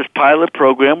present this pilot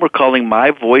program we're calling My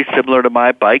Voice, similar to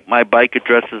My Bike. My Bike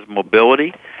addresses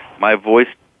mobility. My Voice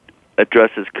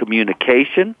addresses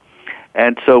communication.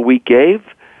 And so we gave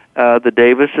the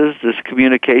Davises this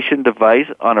communication device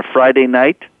on a Friday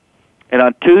night. And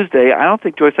on Tuesday, I don't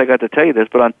think, Joyce, I got to tell you this,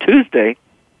 but on Tuesday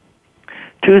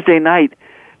night,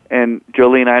 And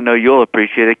Jolene, I know you'll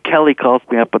appreciate it. Kelly calls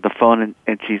me up on the phone,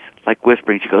 and she's like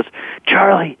whispering. She goes,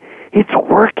 Charlie, it's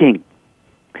working.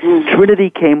 Trinity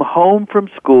came home from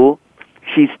school.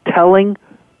 She's telling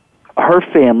her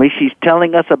family, she's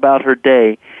telling us about her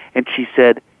day, and she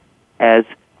said, as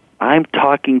I'm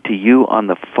talking to you on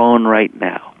the phone right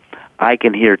now, I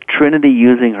can hear Trinity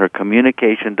using her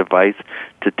communication device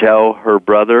to tell her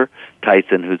brother,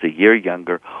 Tyson, who's a year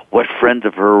younger, what friends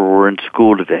of her were in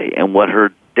school today and what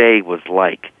her day was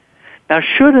like. Now,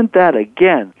 shouldn't Trinity's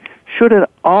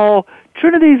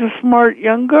a smart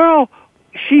young girl.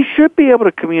 She should be able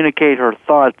to communicate her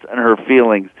thoughts and her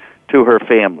feelings to her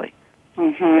family.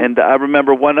 Mm-hmm. And I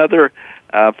remember one other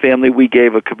family we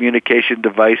gave a communication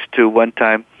device to one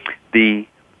time. The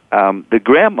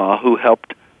grandma who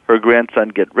helped her grandson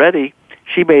get ready,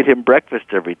 she made him breakfast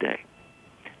every day.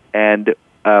 And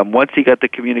once he got the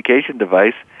communication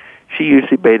device, she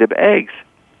usually made him eggs.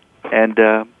 And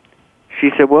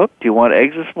she said, well, do you want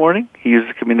eggs this morning? He used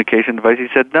the communication device. He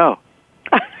said, no.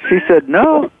 She said,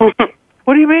 no.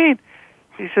 What do you mean?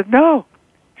 He said, no.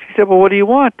 She said, well, what do you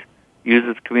want?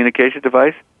 Uses the communication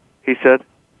device. He said,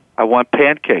 I want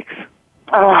pancakes.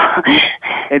 Oh.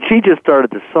 And she just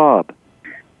started to sob.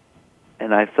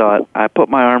 And I thought, I put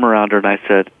my arm around her and I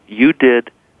said, you did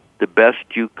the best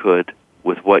you could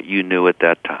with what you knew at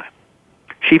that time.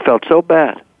 She felt so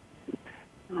bad.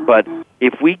 But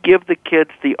if we give the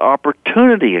kids the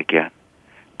opportunity again,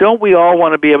 don't we all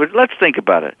want to be able to, let's think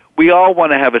about it. We all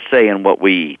want to have a say in what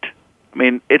we eat. I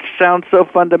mean, it sounds so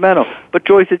fundamental. But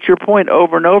Joyce, it's your point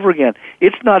over and over again.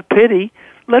 It's not pity.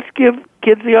 Let's give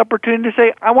kids the opportunity to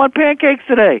say, I want pancakes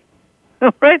today.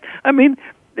 Right? I mean,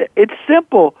 it's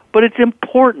simple, but it's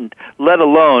important. Let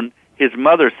alone, his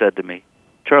mother said to me,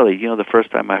 Charlie, you know the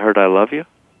first time I heard I love you?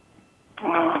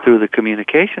 Through the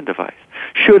communication device.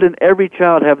 Shouldn't every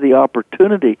child have the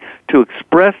opportunity to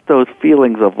express those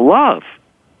feelings of love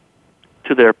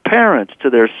to their parents,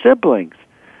 to their siblings?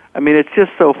 I mean, it's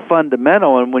just so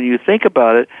fundamental, and when you think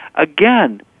about it,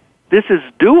 again, this is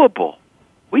doable.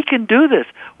 We can do this.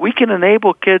 We can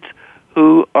enable kids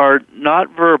who are not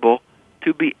verbal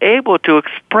to be able to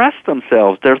express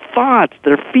themselves, their thoughts,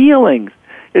 their feelings.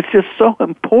 It's just so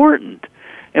important.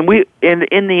 And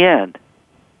in the end,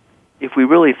 if we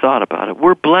really thought about it,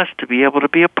 we're blessed to be able to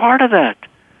be a part of that.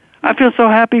 I feel so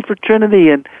happy for Trinity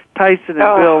and Tyson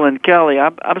and Bill and Kelly.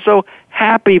 I'm so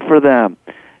happy for them.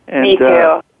 And, me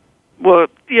too. Well,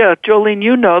 yeah, Jolene,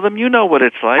 you know them. You know what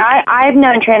it's like. I've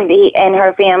known Trinity and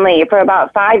her family for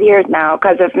about 5 years now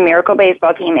because of Miracle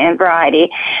Baseball Team and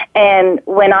Variety. And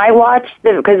when I watched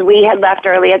because we had left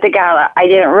early at the gala, I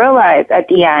didn't realize at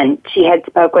the end she had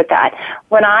spoke with that.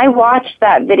 When I watched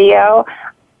that video,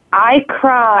 I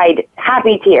cried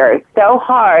happy tears so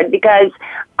hard because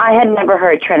I had never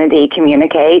heard Trinity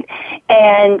communicate.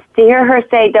 And to hear her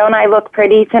say, don't I look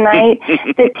pretty tonight?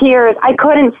 The tears, I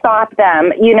couldn't stop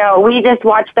them. You know, we just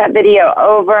watched that video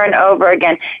over and over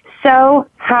again. So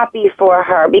happy for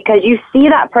her because you see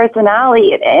that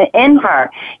personality in her.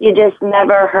 You just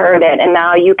never heard it, and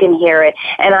now you can hear it.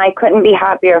 And I couldn't be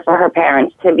happier for her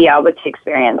parents to be able to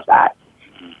experience that.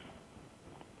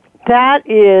 That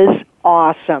is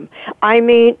awesome. I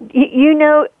mean, you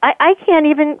know, I can't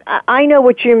even, I know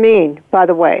what you mean, by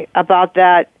the way, about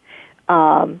that.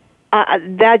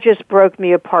 That just broke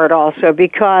me apart also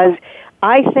because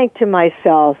I think to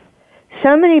myself,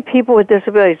 so many people with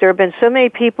disabilities, there have been so many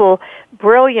people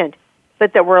brilliant,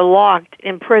 but that were locked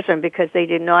in prison because they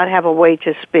did not have a way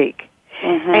to speak.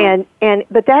 Mm-hmm.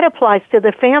 But that applies to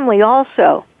the family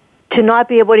also, to not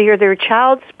be able to hear their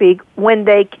child speak when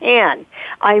they can.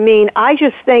 I mean, I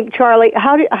just think, Charlie,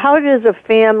 how does a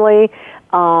family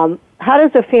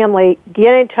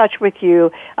get in touch with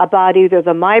you about either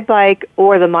the My Bike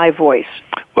or the My Voice?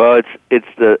 Well, it's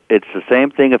the same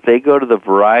thing. If they go to the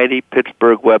Variety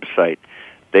Pittsburgh website,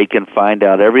 they can find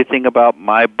out everything about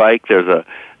My Bike. There's a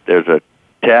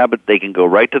tab. They can go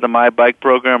right to the My Bike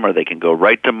program, or they can go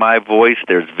right to My Voice.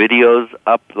 There's videos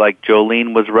up, like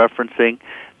Jolene was referencing.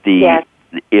 Yes.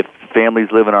 If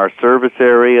families live in our service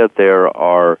area, there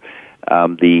are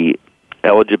the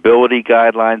eligibility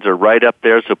guidelines are right up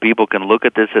there, so people can look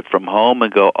at this from home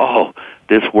and go, "Oh,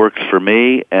 this works for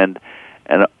me." And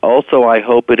also, I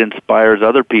hope it inspires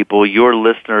other people, your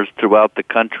listeners throughout the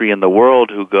country and the world,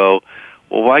 who go,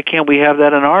 "Well, why can't we have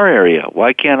that in our area?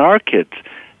 Why can't our kids?"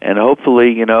 And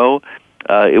hopefully,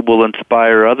 it will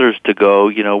inspire others to go,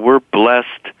 we're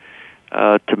blessed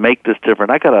to make this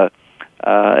different. I got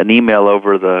an email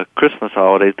over the Christmas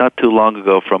holidays not too long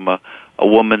ago from a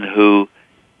woman who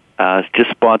just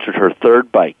sponsored her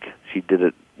third bike. She did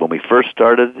it when we first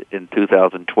started in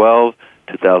 2012,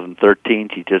 2013.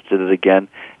 She just did it again,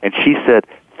 And she said,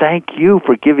 thank you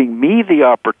for giving me the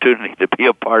opportunity to be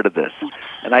a part of this.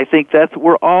 And I think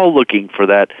we're all looking for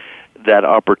that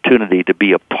opportunity to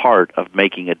be a part of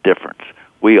making a difference.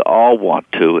 We all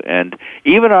want to. And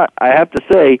even I have to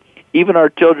say, even our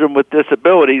children with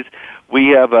disabilities, we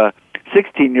have a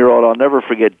 16-year-old, I'll never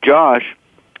forget, Josh,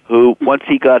 who once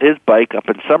he got his bike up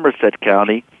in Somerset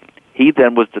County, he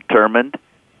then was determined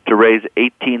to raise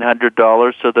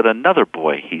 $1,800 so that another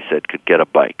boy, he said, could get a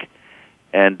bike.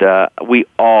 And we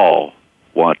all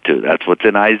want to. That's what's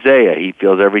in Isaiah. He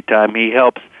feels every time he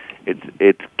helps,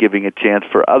 it's giving a chance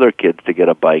for other kids to get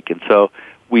a bike. And so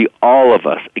all of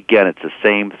us, again, it's the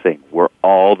same thing. We're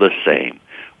all the same.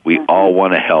 We all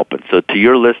want to help. And so to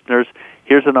your listeners,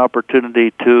 here's an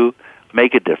opportunity to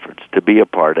make a difference, to be a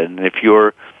part. And if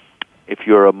you're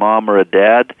a mom or a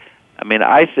dad, I mean,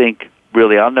 I think,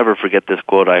 really, I'll never forget this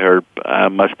quote I heard,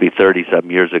 must be 30-some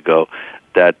years ago,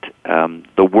 that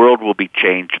the world will be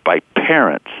changed by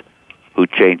parents who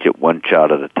change it one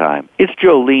child at a time. It's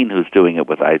Jolene who's doing it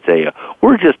with Isaiah.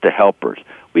 We're just the helpers.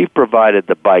 We've provided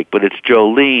the bike, but it's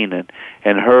Jolene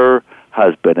and her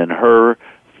husband and her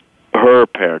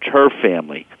parents, her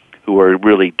family, who are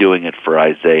really doing it for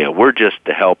Isaiah. We're just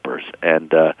the helpers, and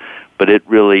but it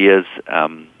really is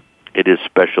it is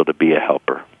special to be a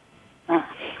helper.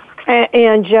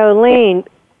 And Jolene,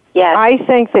 yes. I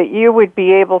think that you would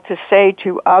be able to say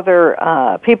to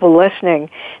other people listening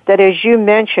that, as you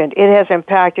mentioned, it has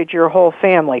impacted your whole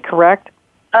family, correct?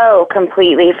 Oh,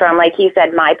 completely. From, like you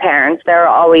said, my parents, they're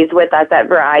always with us at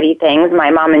variety things,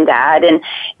 my mom and dad. And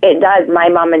it does. My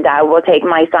mom and dad will take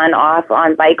my son off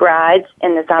on bike rides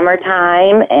in the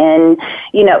summertime. And,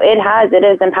 it has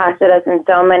impacted us in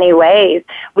so many ways.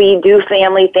 We do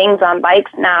family things on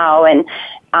bikes now. And,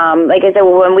 like I said,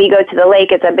 when we go to the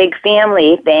lake, it's a big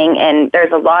family thing, and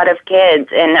there's a lot of kids.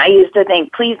 And I used to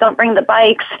think, please don't bring the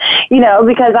bikes,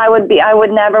 because I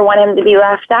would never want him to be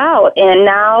left out. And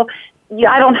now,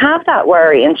 I don't have that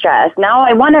worry and stress. Now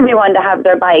I want everyone to have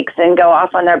their bikes and go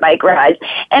off on their bike rides.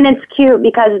 And it's cute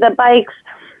because the bikes,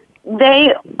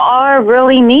 they are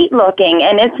really neat looking,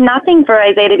 and it's nothing for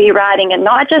Isaiah to be riding, and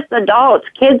not just adults.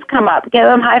 Kids come up, give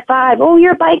him high five. Oh,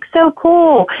 your bike's so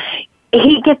cool.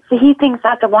 He thinks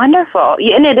that's wonderful,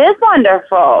 and it is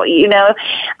wonderful.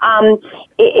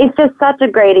 It's just such a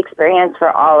great experience for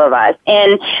all of us.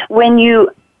 And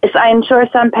I'm sure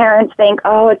some parents think,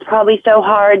 oh, it's probably so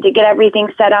hard to get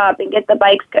everything set up and get the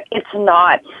bikes. It's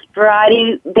not.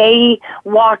 Variety, they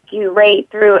walk you right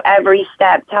through every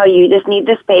step, tell you just need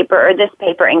this paper or this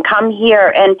paper and come here,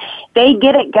 and they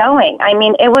get it going. I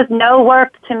mean, it was no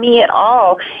work to me at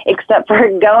all except for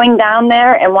going down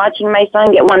there and watching my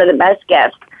son get one of the best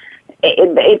gifts.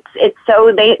 It's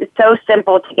so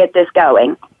simple to get this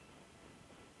going.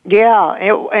 Yeah,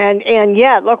 and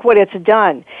yet look what it's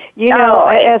done.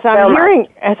 As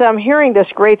I'm hearing this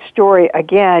great story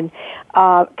again,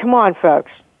 come on,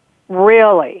 folks,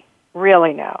 really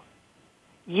now,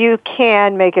 you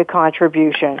can make a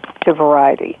contribution to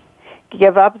Variety.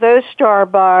 Give up those Star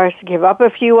bars, give up a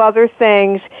few other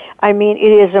things. I mean,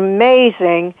 it is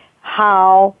amazing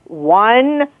how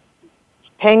one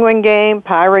Penguin game,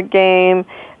 Pirate game,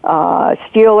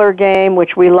 Steeler game,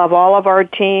 which we love all of our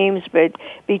teams, but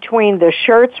between the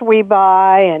shirts we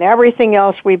buy and everything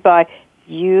else we buy,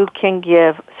 you can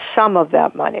give some of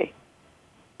that money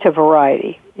to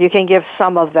Variety. You can give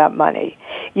some of that money.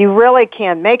 You really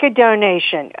can. Make a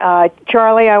donation.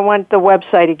 Charlie, I want the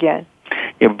website again.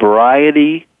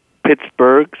 Variety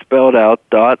Pittsburgh, spelled out,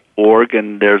 .org,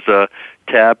 and there's a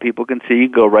tab people can see. You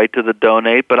can go right to the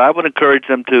donate, but I would encourage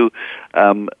them to,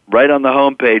 right on the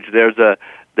homepage, there's the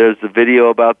video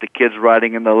about the kids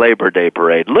riding in the Labor Day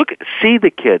parade. See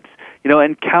the kids,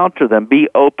 encounter them, be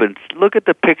open. Look at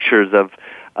the pictures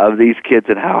of these kids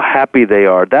and how happy they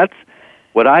are. That's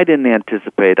what I didn't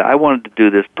anticipate. I wanted to do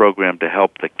this program to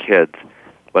help the kids.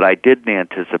 What I didn't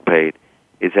anticipate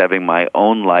is having my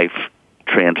own life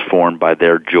transformed by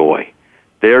their joy.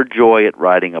 Their joy at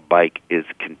riding a bike is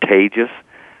contagious.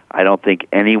 I don't think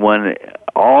anyone,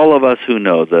 all of us who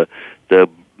know the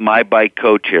My Bike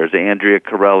co-chairs, Andrea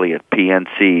Corelli at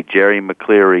PNC, Jerry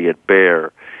McCleary at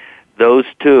Bear, those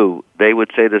two, they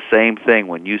would say the same thing.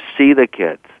 When you see the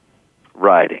kids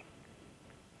riding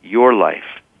your life,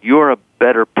 you're a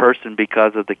better person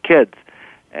because of the kids.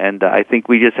 And I think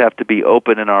we just have to be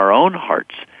open in our own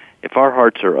hearts. If our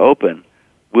hearts are open,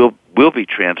 we'll be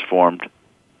transformed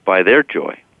by their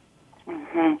joy.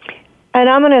 Mm-hmm. And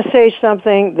I'm going to say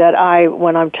something that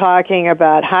when I'm talking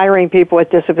about hiring people with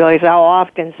disabilities, I'll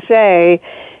often say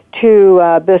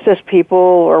to business people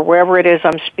or wherever it is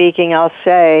I'm speaking, I'll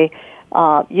say,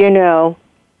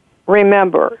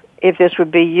 remember, if this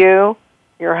would be you,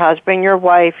 your husband, your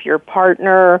wife, your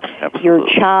partner, your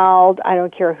child, I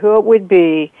don't care who it would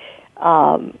be,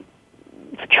 trying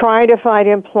to find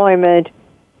employment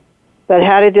that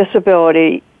had a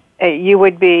disability, you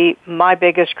would be my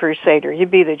biggest crusader.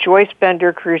 You'd be the Joyce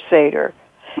Bender crusader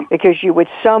because you would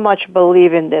so much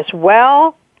believe in this.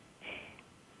 Well,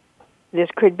 this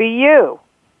could be you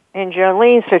in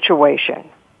Jolene's situation.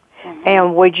 Mm-hmm.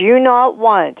 And would you not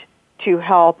want to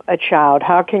help a child?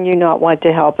 How can you not want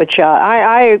to help a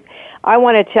child? I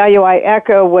want to tell you, I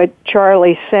echo what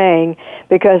Charlie's saying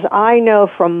because I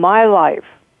know from my life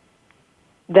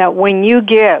that when you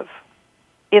give,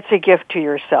 it's a gift to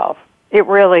yourself. It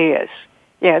really is.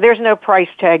 Yeah, there's no price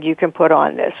tag you can put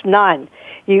on this. None.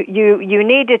 You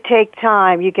need to take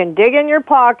time. You can dig in your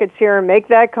pockets here and make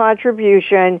that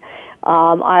contribution.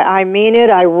 I mean it.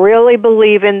 I really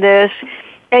believe in this.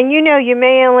 And you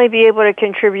may only be able to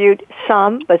contribute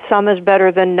some, but some is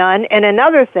better than none. And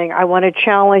another thing, I want to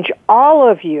challenge all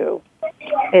of you,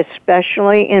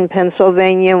 especially in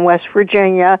Pennsylvania and West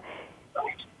Virginia.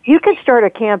 You could start a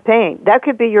campaign. That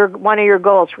could be one of your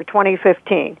goals for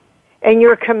 2015 in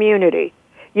your community.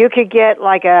 You could get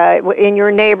in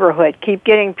your neighborhood, keep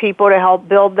getting people to help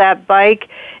build that bike,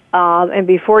 and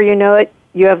before you know it,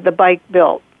 you have the bike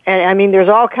built. And I mean, there's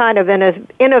all kind of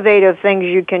innovative things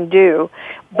you can do,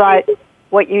 but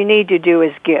what you need to do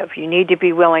is give. You need to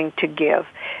be willing to give.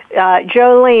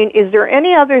 Jolene, is there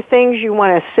any other things you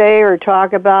want to say or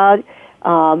talk about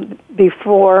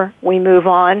before we move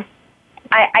on?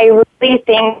 I really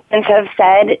think since I've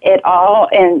said it all,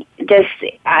 and just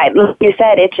like you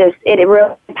said, it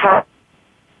really impacts.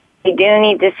 We do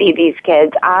need to see these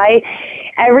kids.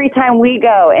 Every time we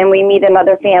go and we meet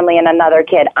another family and another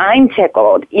kid, I'm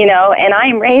tickled, and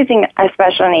I'm raising a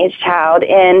special needs child,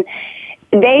 and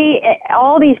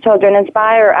all these children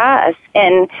inspire us,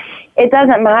 and it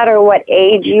doesn't matter what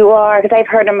age you are, because I've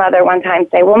heard a mother one time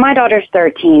say, well, my daughter's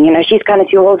 13, she's kind of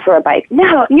too old for a bike.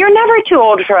 No, you're never too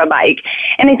old for a bike.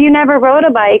 And if you never rode a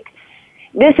bike,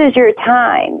 this is your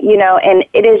time, and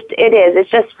it is. It's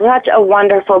just such a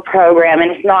wonderful program, and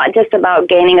it's not just about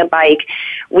gaining a bike.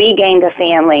 We gained a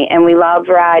family, and we love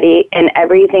Variety and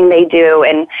everything they do,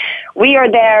 and we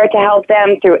are there to help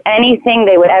them through anything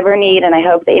they would ever need, and I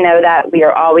hope they know that we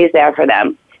are always there for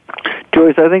them.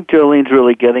 Joyce, I think Jolene's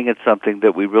really getting at something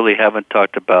that we really haven't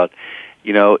talked about.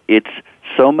 It's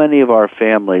so many of our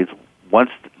families, once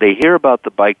they hear about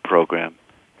the bike program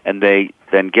and they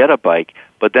then get a bike,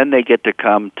 but then they get to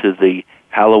come to the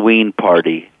Halloween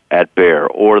party at Bear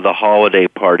or the holiday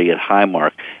party at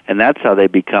Highmark, and that's how they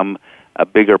become a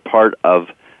bigger part of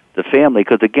the family,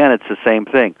 because, again, it's the same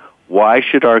thing. Why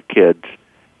should our kids,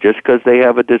 just because they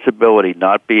have a disability,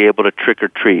 not be able to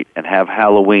trick-or-treat and have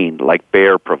Halloween like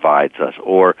Bear provides us?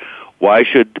 Or why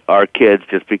should our kids,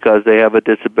 just because they have a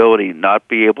disability, not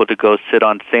be able to go sit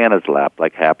on Santa's lap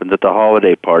like happens at the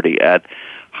holiday party at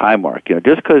Highmark?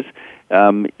 Just because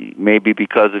maybe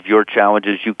because of your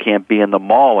challenges you can't be in the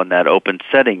mall in that open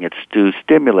setting, it's too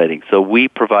stimulating. So we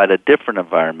provide a different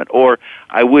environment. Or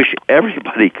I wish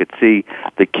everybody could see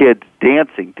the kids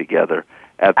dancing together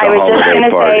at the holiday party. I was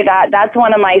just going to say that's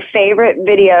one of my favorite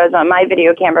videos on my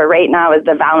video camera right now is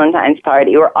the Valentine's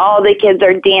party where all the kids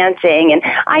are dancing, and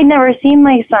I'd never seen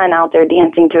my son out there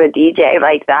dancing to a DJ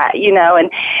like that, and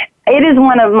it is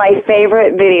one of my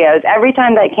favorite videos. Every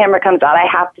time that camera comes out, I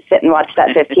have to sit and watch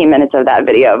that 15 minutes of that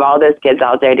video of all those kids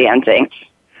out there dancing.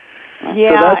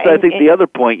 Yeah, so that's, I think, the other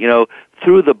point,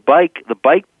 through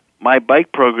my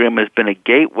bike program has been a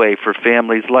gateway for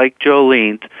families like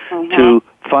Jolene's to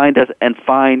find us and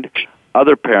find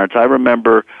other parents. I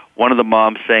remember one of the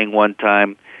moms saying one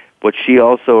time what she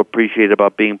also appreciated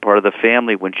about being part of the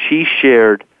family when she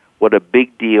shared what a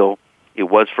big deal it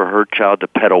was for her child to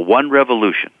pedal one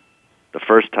revolution the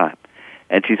first time.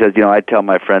 And she says, I tell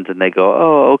my friends and they go,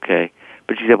 oh, okay.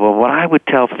 But she said, well, what I would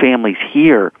tell families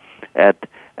here at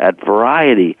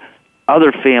Variety,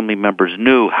 other family members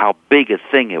knew how big a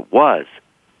thing it was,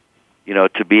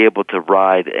 to be able to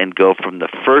ride and go from the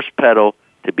first pedal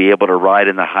to be able to ride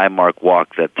in the Highmark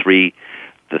Walk, the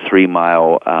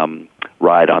 3-mile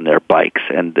ride on their bikes.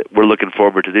 And we're looking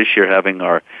forward to this year having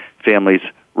our families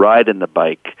ride in the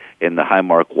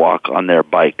Highmark Walk on their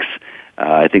bikes.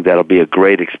 I think that'll be a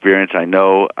great experience. I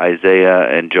know Isaiah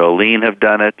and Jolene have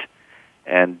done it.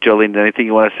 And Jolene, anything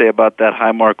you want to say about that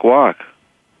Highmark Walk?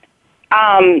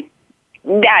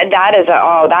 That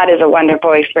is a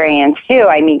wonderful experience too.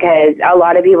 I mean, because a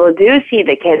lot of people do see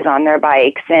the kids on their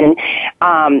bikes and,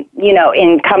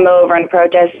 and come over and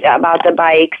protest about the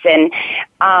bikes. And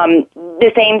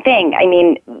The same thing. I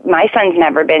mean, my son's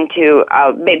never been to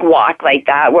a big walk like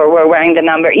that where we're wearing the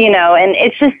number, and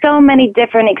it's just so many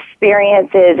different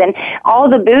experiences and all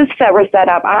the booths that were set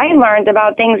up. I learned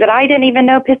about things that I didn't even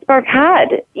know Pittsburgh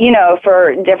had,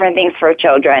 for different things for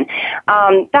children.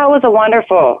 That was a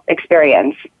wonderful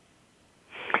experience.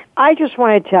 I just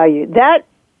want to tell you that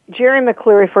Jerry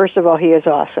McCleary, first of all, he is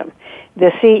awesome.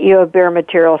 The CEO of Bare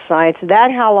Material Science. That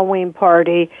Halloween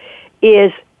party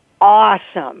is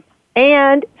awesome.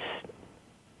 And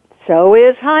so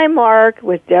is Highmark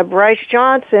with Deb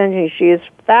Rice-Johnson. She is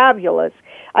fabulous.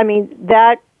 I mean,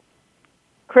 that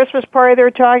Christmas party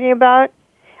they're talking about,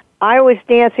 I was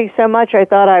dancing so much I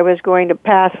thought I was going to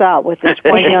pass out with this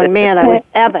one young man. I was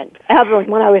Evan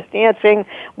when I was dancing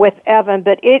with Evan.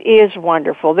 But it is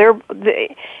wonderful.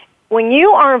 When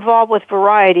you are involved with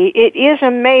Variety, it is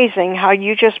amazing how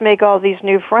you just make all these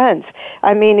new friends.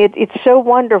 I mean, it's so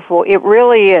wonderful. It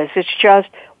really is. It's just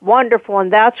wonderful,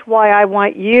 and that's why I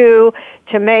want you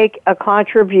to make a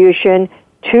contribution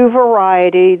to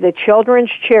Variety, the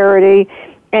children's charity,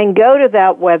 and go to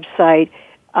that website.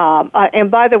 And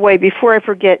by the way, before I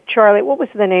forget, Charlie, what was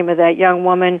the name of that young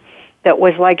woman that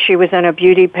was like she was in a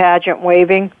beauty pageant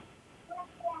waving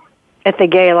at the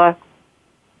gala?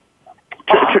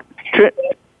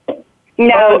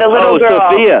 No, the little girl.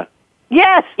 Sophia.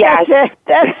 Yes, that's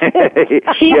it.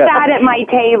 She sat at my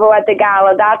table at the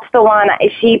gala. That's the one.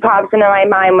 She pops into my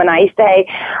mind when I say,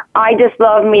 I just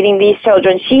love meeting these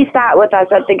children. She sat with us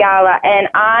at the gala, and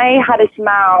I had a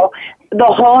smile the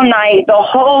whole night, the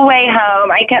whole way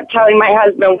home. I kept telling my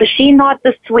husband, was she not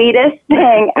the sweetest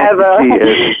thing ever?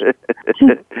 She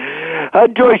is.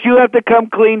 Joyce, you have to come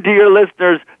clean to your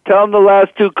listeners. Tell them the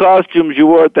last two costumes you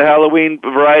wore at the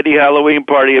Variety Halloween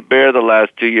party at Bear the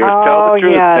last 2 years. Tell the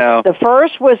truth now. The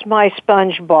first was my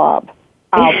SpongeBob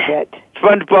outfit.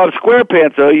 SpongeBob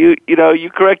SquarePants. Oh, you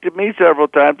corrected me several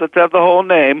times. Let's have the whole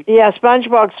name. Yeah,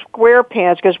 SpongeBob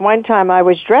SquarePants, because one time I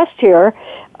was dressed here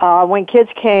when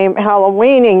kids came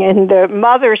Halloweening, and the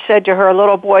mother said to her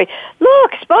little boy,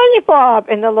 "Look, SpongeBob!"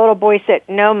 And the little boy said,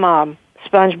 "No, Mom,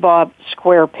 SpongeBob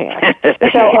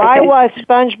SquarePants." So I was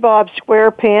SpongeBob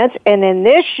SquarePants, and then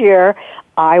this year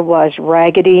I was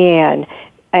Raggedy Ann.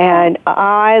 And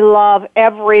I love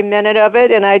every minute of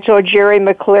it. And I told Jerry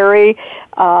McCleary,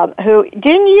 who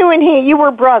didn't you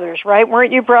were brothers, right?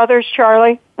 Weren't you brothers,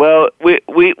 Charlie? Well, we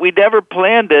never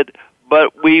planned it,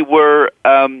 but we were.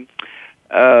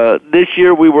 This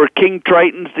year we were King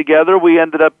Tritons together. We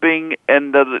ended up being,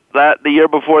 and the year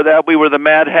before that we were the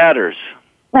Mad Hatters.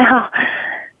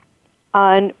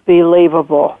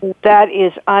 Unbelievable! That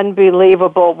is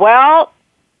unbelievable. Well,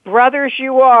 brothers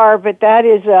you are, but that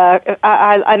is,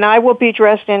 and I will be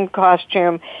dressed in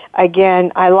costume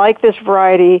again. I like this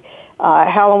Variety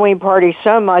Halloween party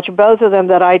so much, both of them,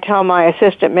 that I tell my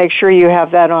assistant, make sure you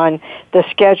have that on the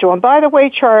schedule. And by the way,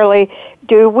 Charlie,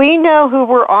 do we know who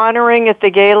we're honoring at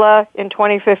the gala in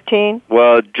 2015?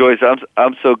 Well, Joyce,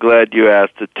 I'm so glad you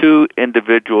asked. The two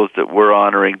individuals that we're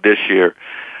honoring this year,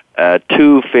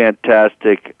 two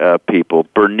fantastic people,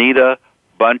 Bernita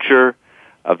Buncher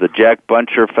of the Jack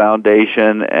Buncher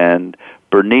Foundation, and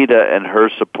Bernita and her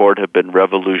support have been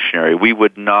revolutionary. We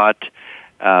would not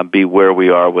be where we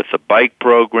are with the bike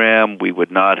program. We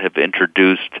would not have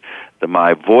introduced the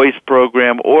My Voice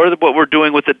program or what we're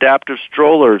doing with adaptive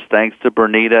strollers, thanks to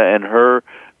Bernita and her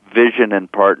vision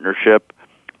and partnership.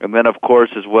 And then, of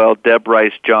course, as well, Deb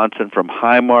Rice-Johnson from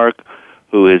Highmark,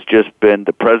 who has just been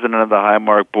the president of the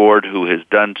Highmark board, who has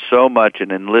done so much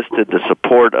and enlisted the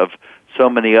support of so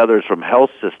many others from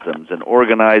health systems and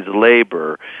organized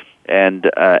labor and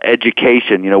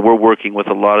education. We're working with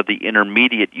a lot of the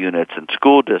intermediate units and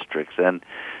school districts, and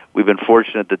we've been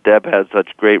fortunate that Deb has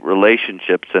such great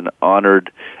relationships and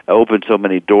opened so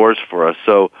many doors for us.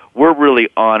 So we're really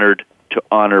honored to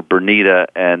honor Bernita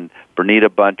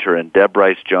Buncher and Deb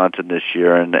Rice-Johnson this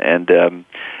year, and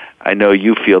I know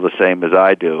you feel the same as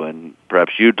I do, and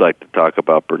perhaps you'd like to talk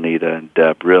about Bernita and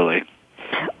Deb, really.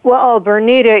 Well,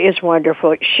 Bernita is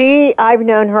wonderful. I've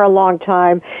known her a long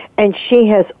time, and she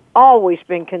has always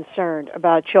been concerned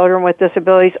about children with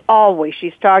disabilities, always.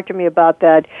 She's talked to me about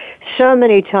that so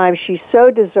many times. She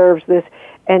so deserves this.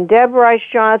 And Deb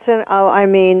Rice-Johnson,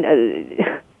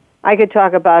 I could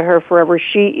talk about her forever.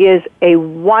 She is a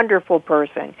wonderful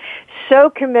person, so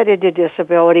committed to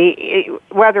disability,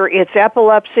 whether it's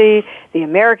epilepsy, the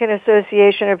American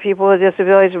Association of People with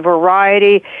Disabilities,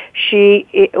 Variety.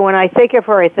 When I think of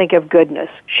her, I think of goodness.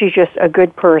 She's just a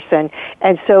good person.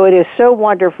 And so it is so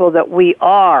wonderful that we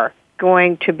are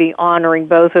going to be honoring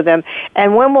both of them.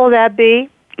 And when will that be?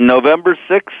 November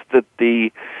 6th at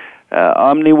the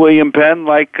Omni William Penn,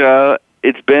 like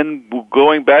it's been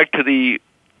going back to the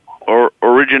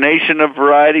origination of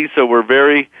Variety, so we're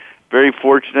very, very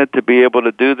fortunate to be able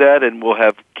to do that, and we'll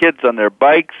have kids on their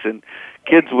bikes and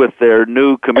kids with their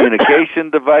new communication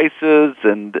devices,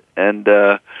 and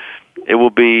it will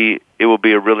be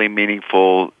a really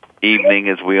meaningful evening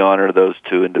as we honor those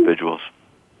two individuals.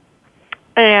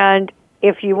 And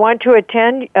if you want to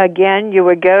attend, again, you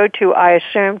would go to, I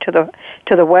assume, to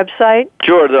the website?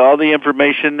 Sure. All the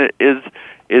information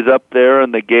is up there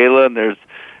in the gala, and there's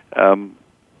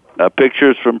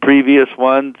pictures from previous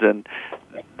ones, and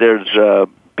there's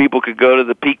people could go to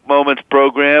the Peak Moments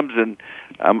programs, and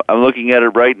I'm looking at it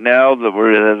right now.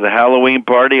 We're at the Halloween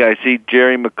party. I see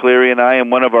Jerry McCleary and I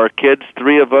and one of our kids.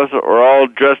 3 of us are all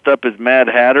dressed up as Mad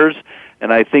Hatters,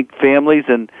 and I think families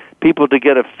and people to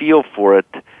get a feel for it.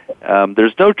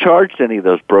 There's no charge to any of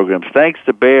those programs. Thanks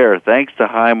to Bear, thanks to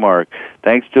Highmark,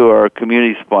 thanks to our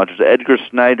community sponsors. Edgar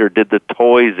Snyder did the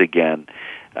toys again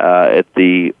at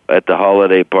the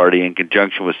holiday party in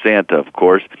conjunction with Santa, of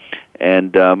course.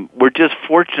 And we're just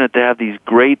fortunate to have these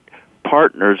great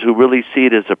partners who really see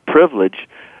it as a privilege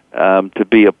to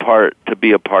be a part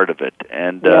of it.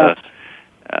 And yes.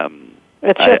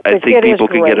 I think people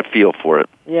can get a feel for it.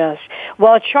 Yes.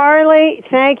 Well, Charlie,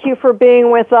 thank you for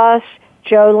being with us.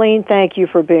 Jolene, thank you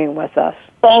for being with us.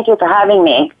 Thank you for having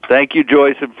me. Thank you,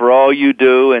 Joyce, and for all you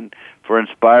do and for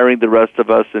inspiring the rest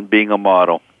of us and being a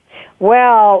model.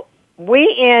 Well,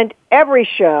 we end every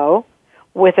show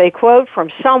with a quote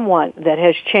from someone that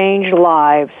has changed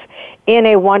lives in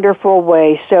a wonderful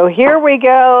way. So here we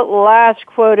go. Last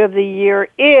quote of the year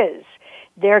is,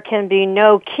 "There can be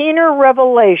no keener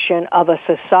revelation of a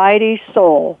society's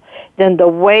soul than the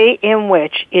way in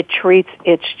which it treats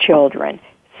its children,"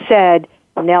 said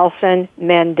Nelson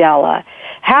Mandela.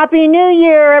 Happy New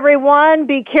Year, everyone.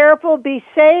 Be careful, be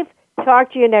safe.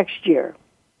 Talk to you next year.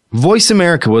 Voice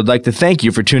America would like to thank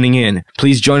you for tuning in.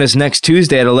 Please join us next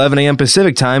Tuesday at 11 a.m.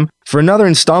 Pacific Time for another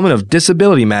installment of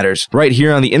Disability Matters, right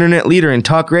here on the internet leader in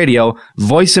talk radio,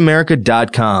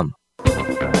 voiceamerica.com.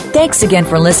 Thanks again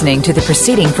for listening to the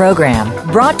preceding program,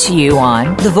 brought to you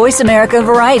on the Voice America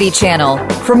Variety Channel.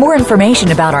 For more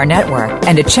information about our network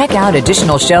and to check out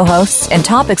additional show hosts and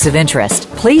topics of interest,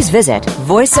 please visit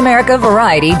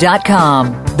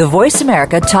voiceamericavariety.com. The Voice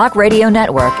America Talk Radio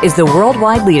Network is the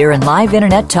worldwide leader in live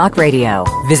internet talk radio.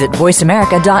 Visit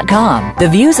voiceamerica.com. The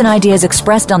views and ideas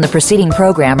expressed on the preceding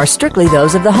program are strictly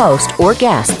those of the host or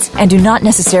guests and do not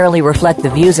necessarily reflect the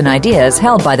views and ideas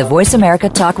held by the Voice America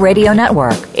Talk Radio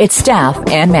Network, its staff,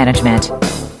 and management.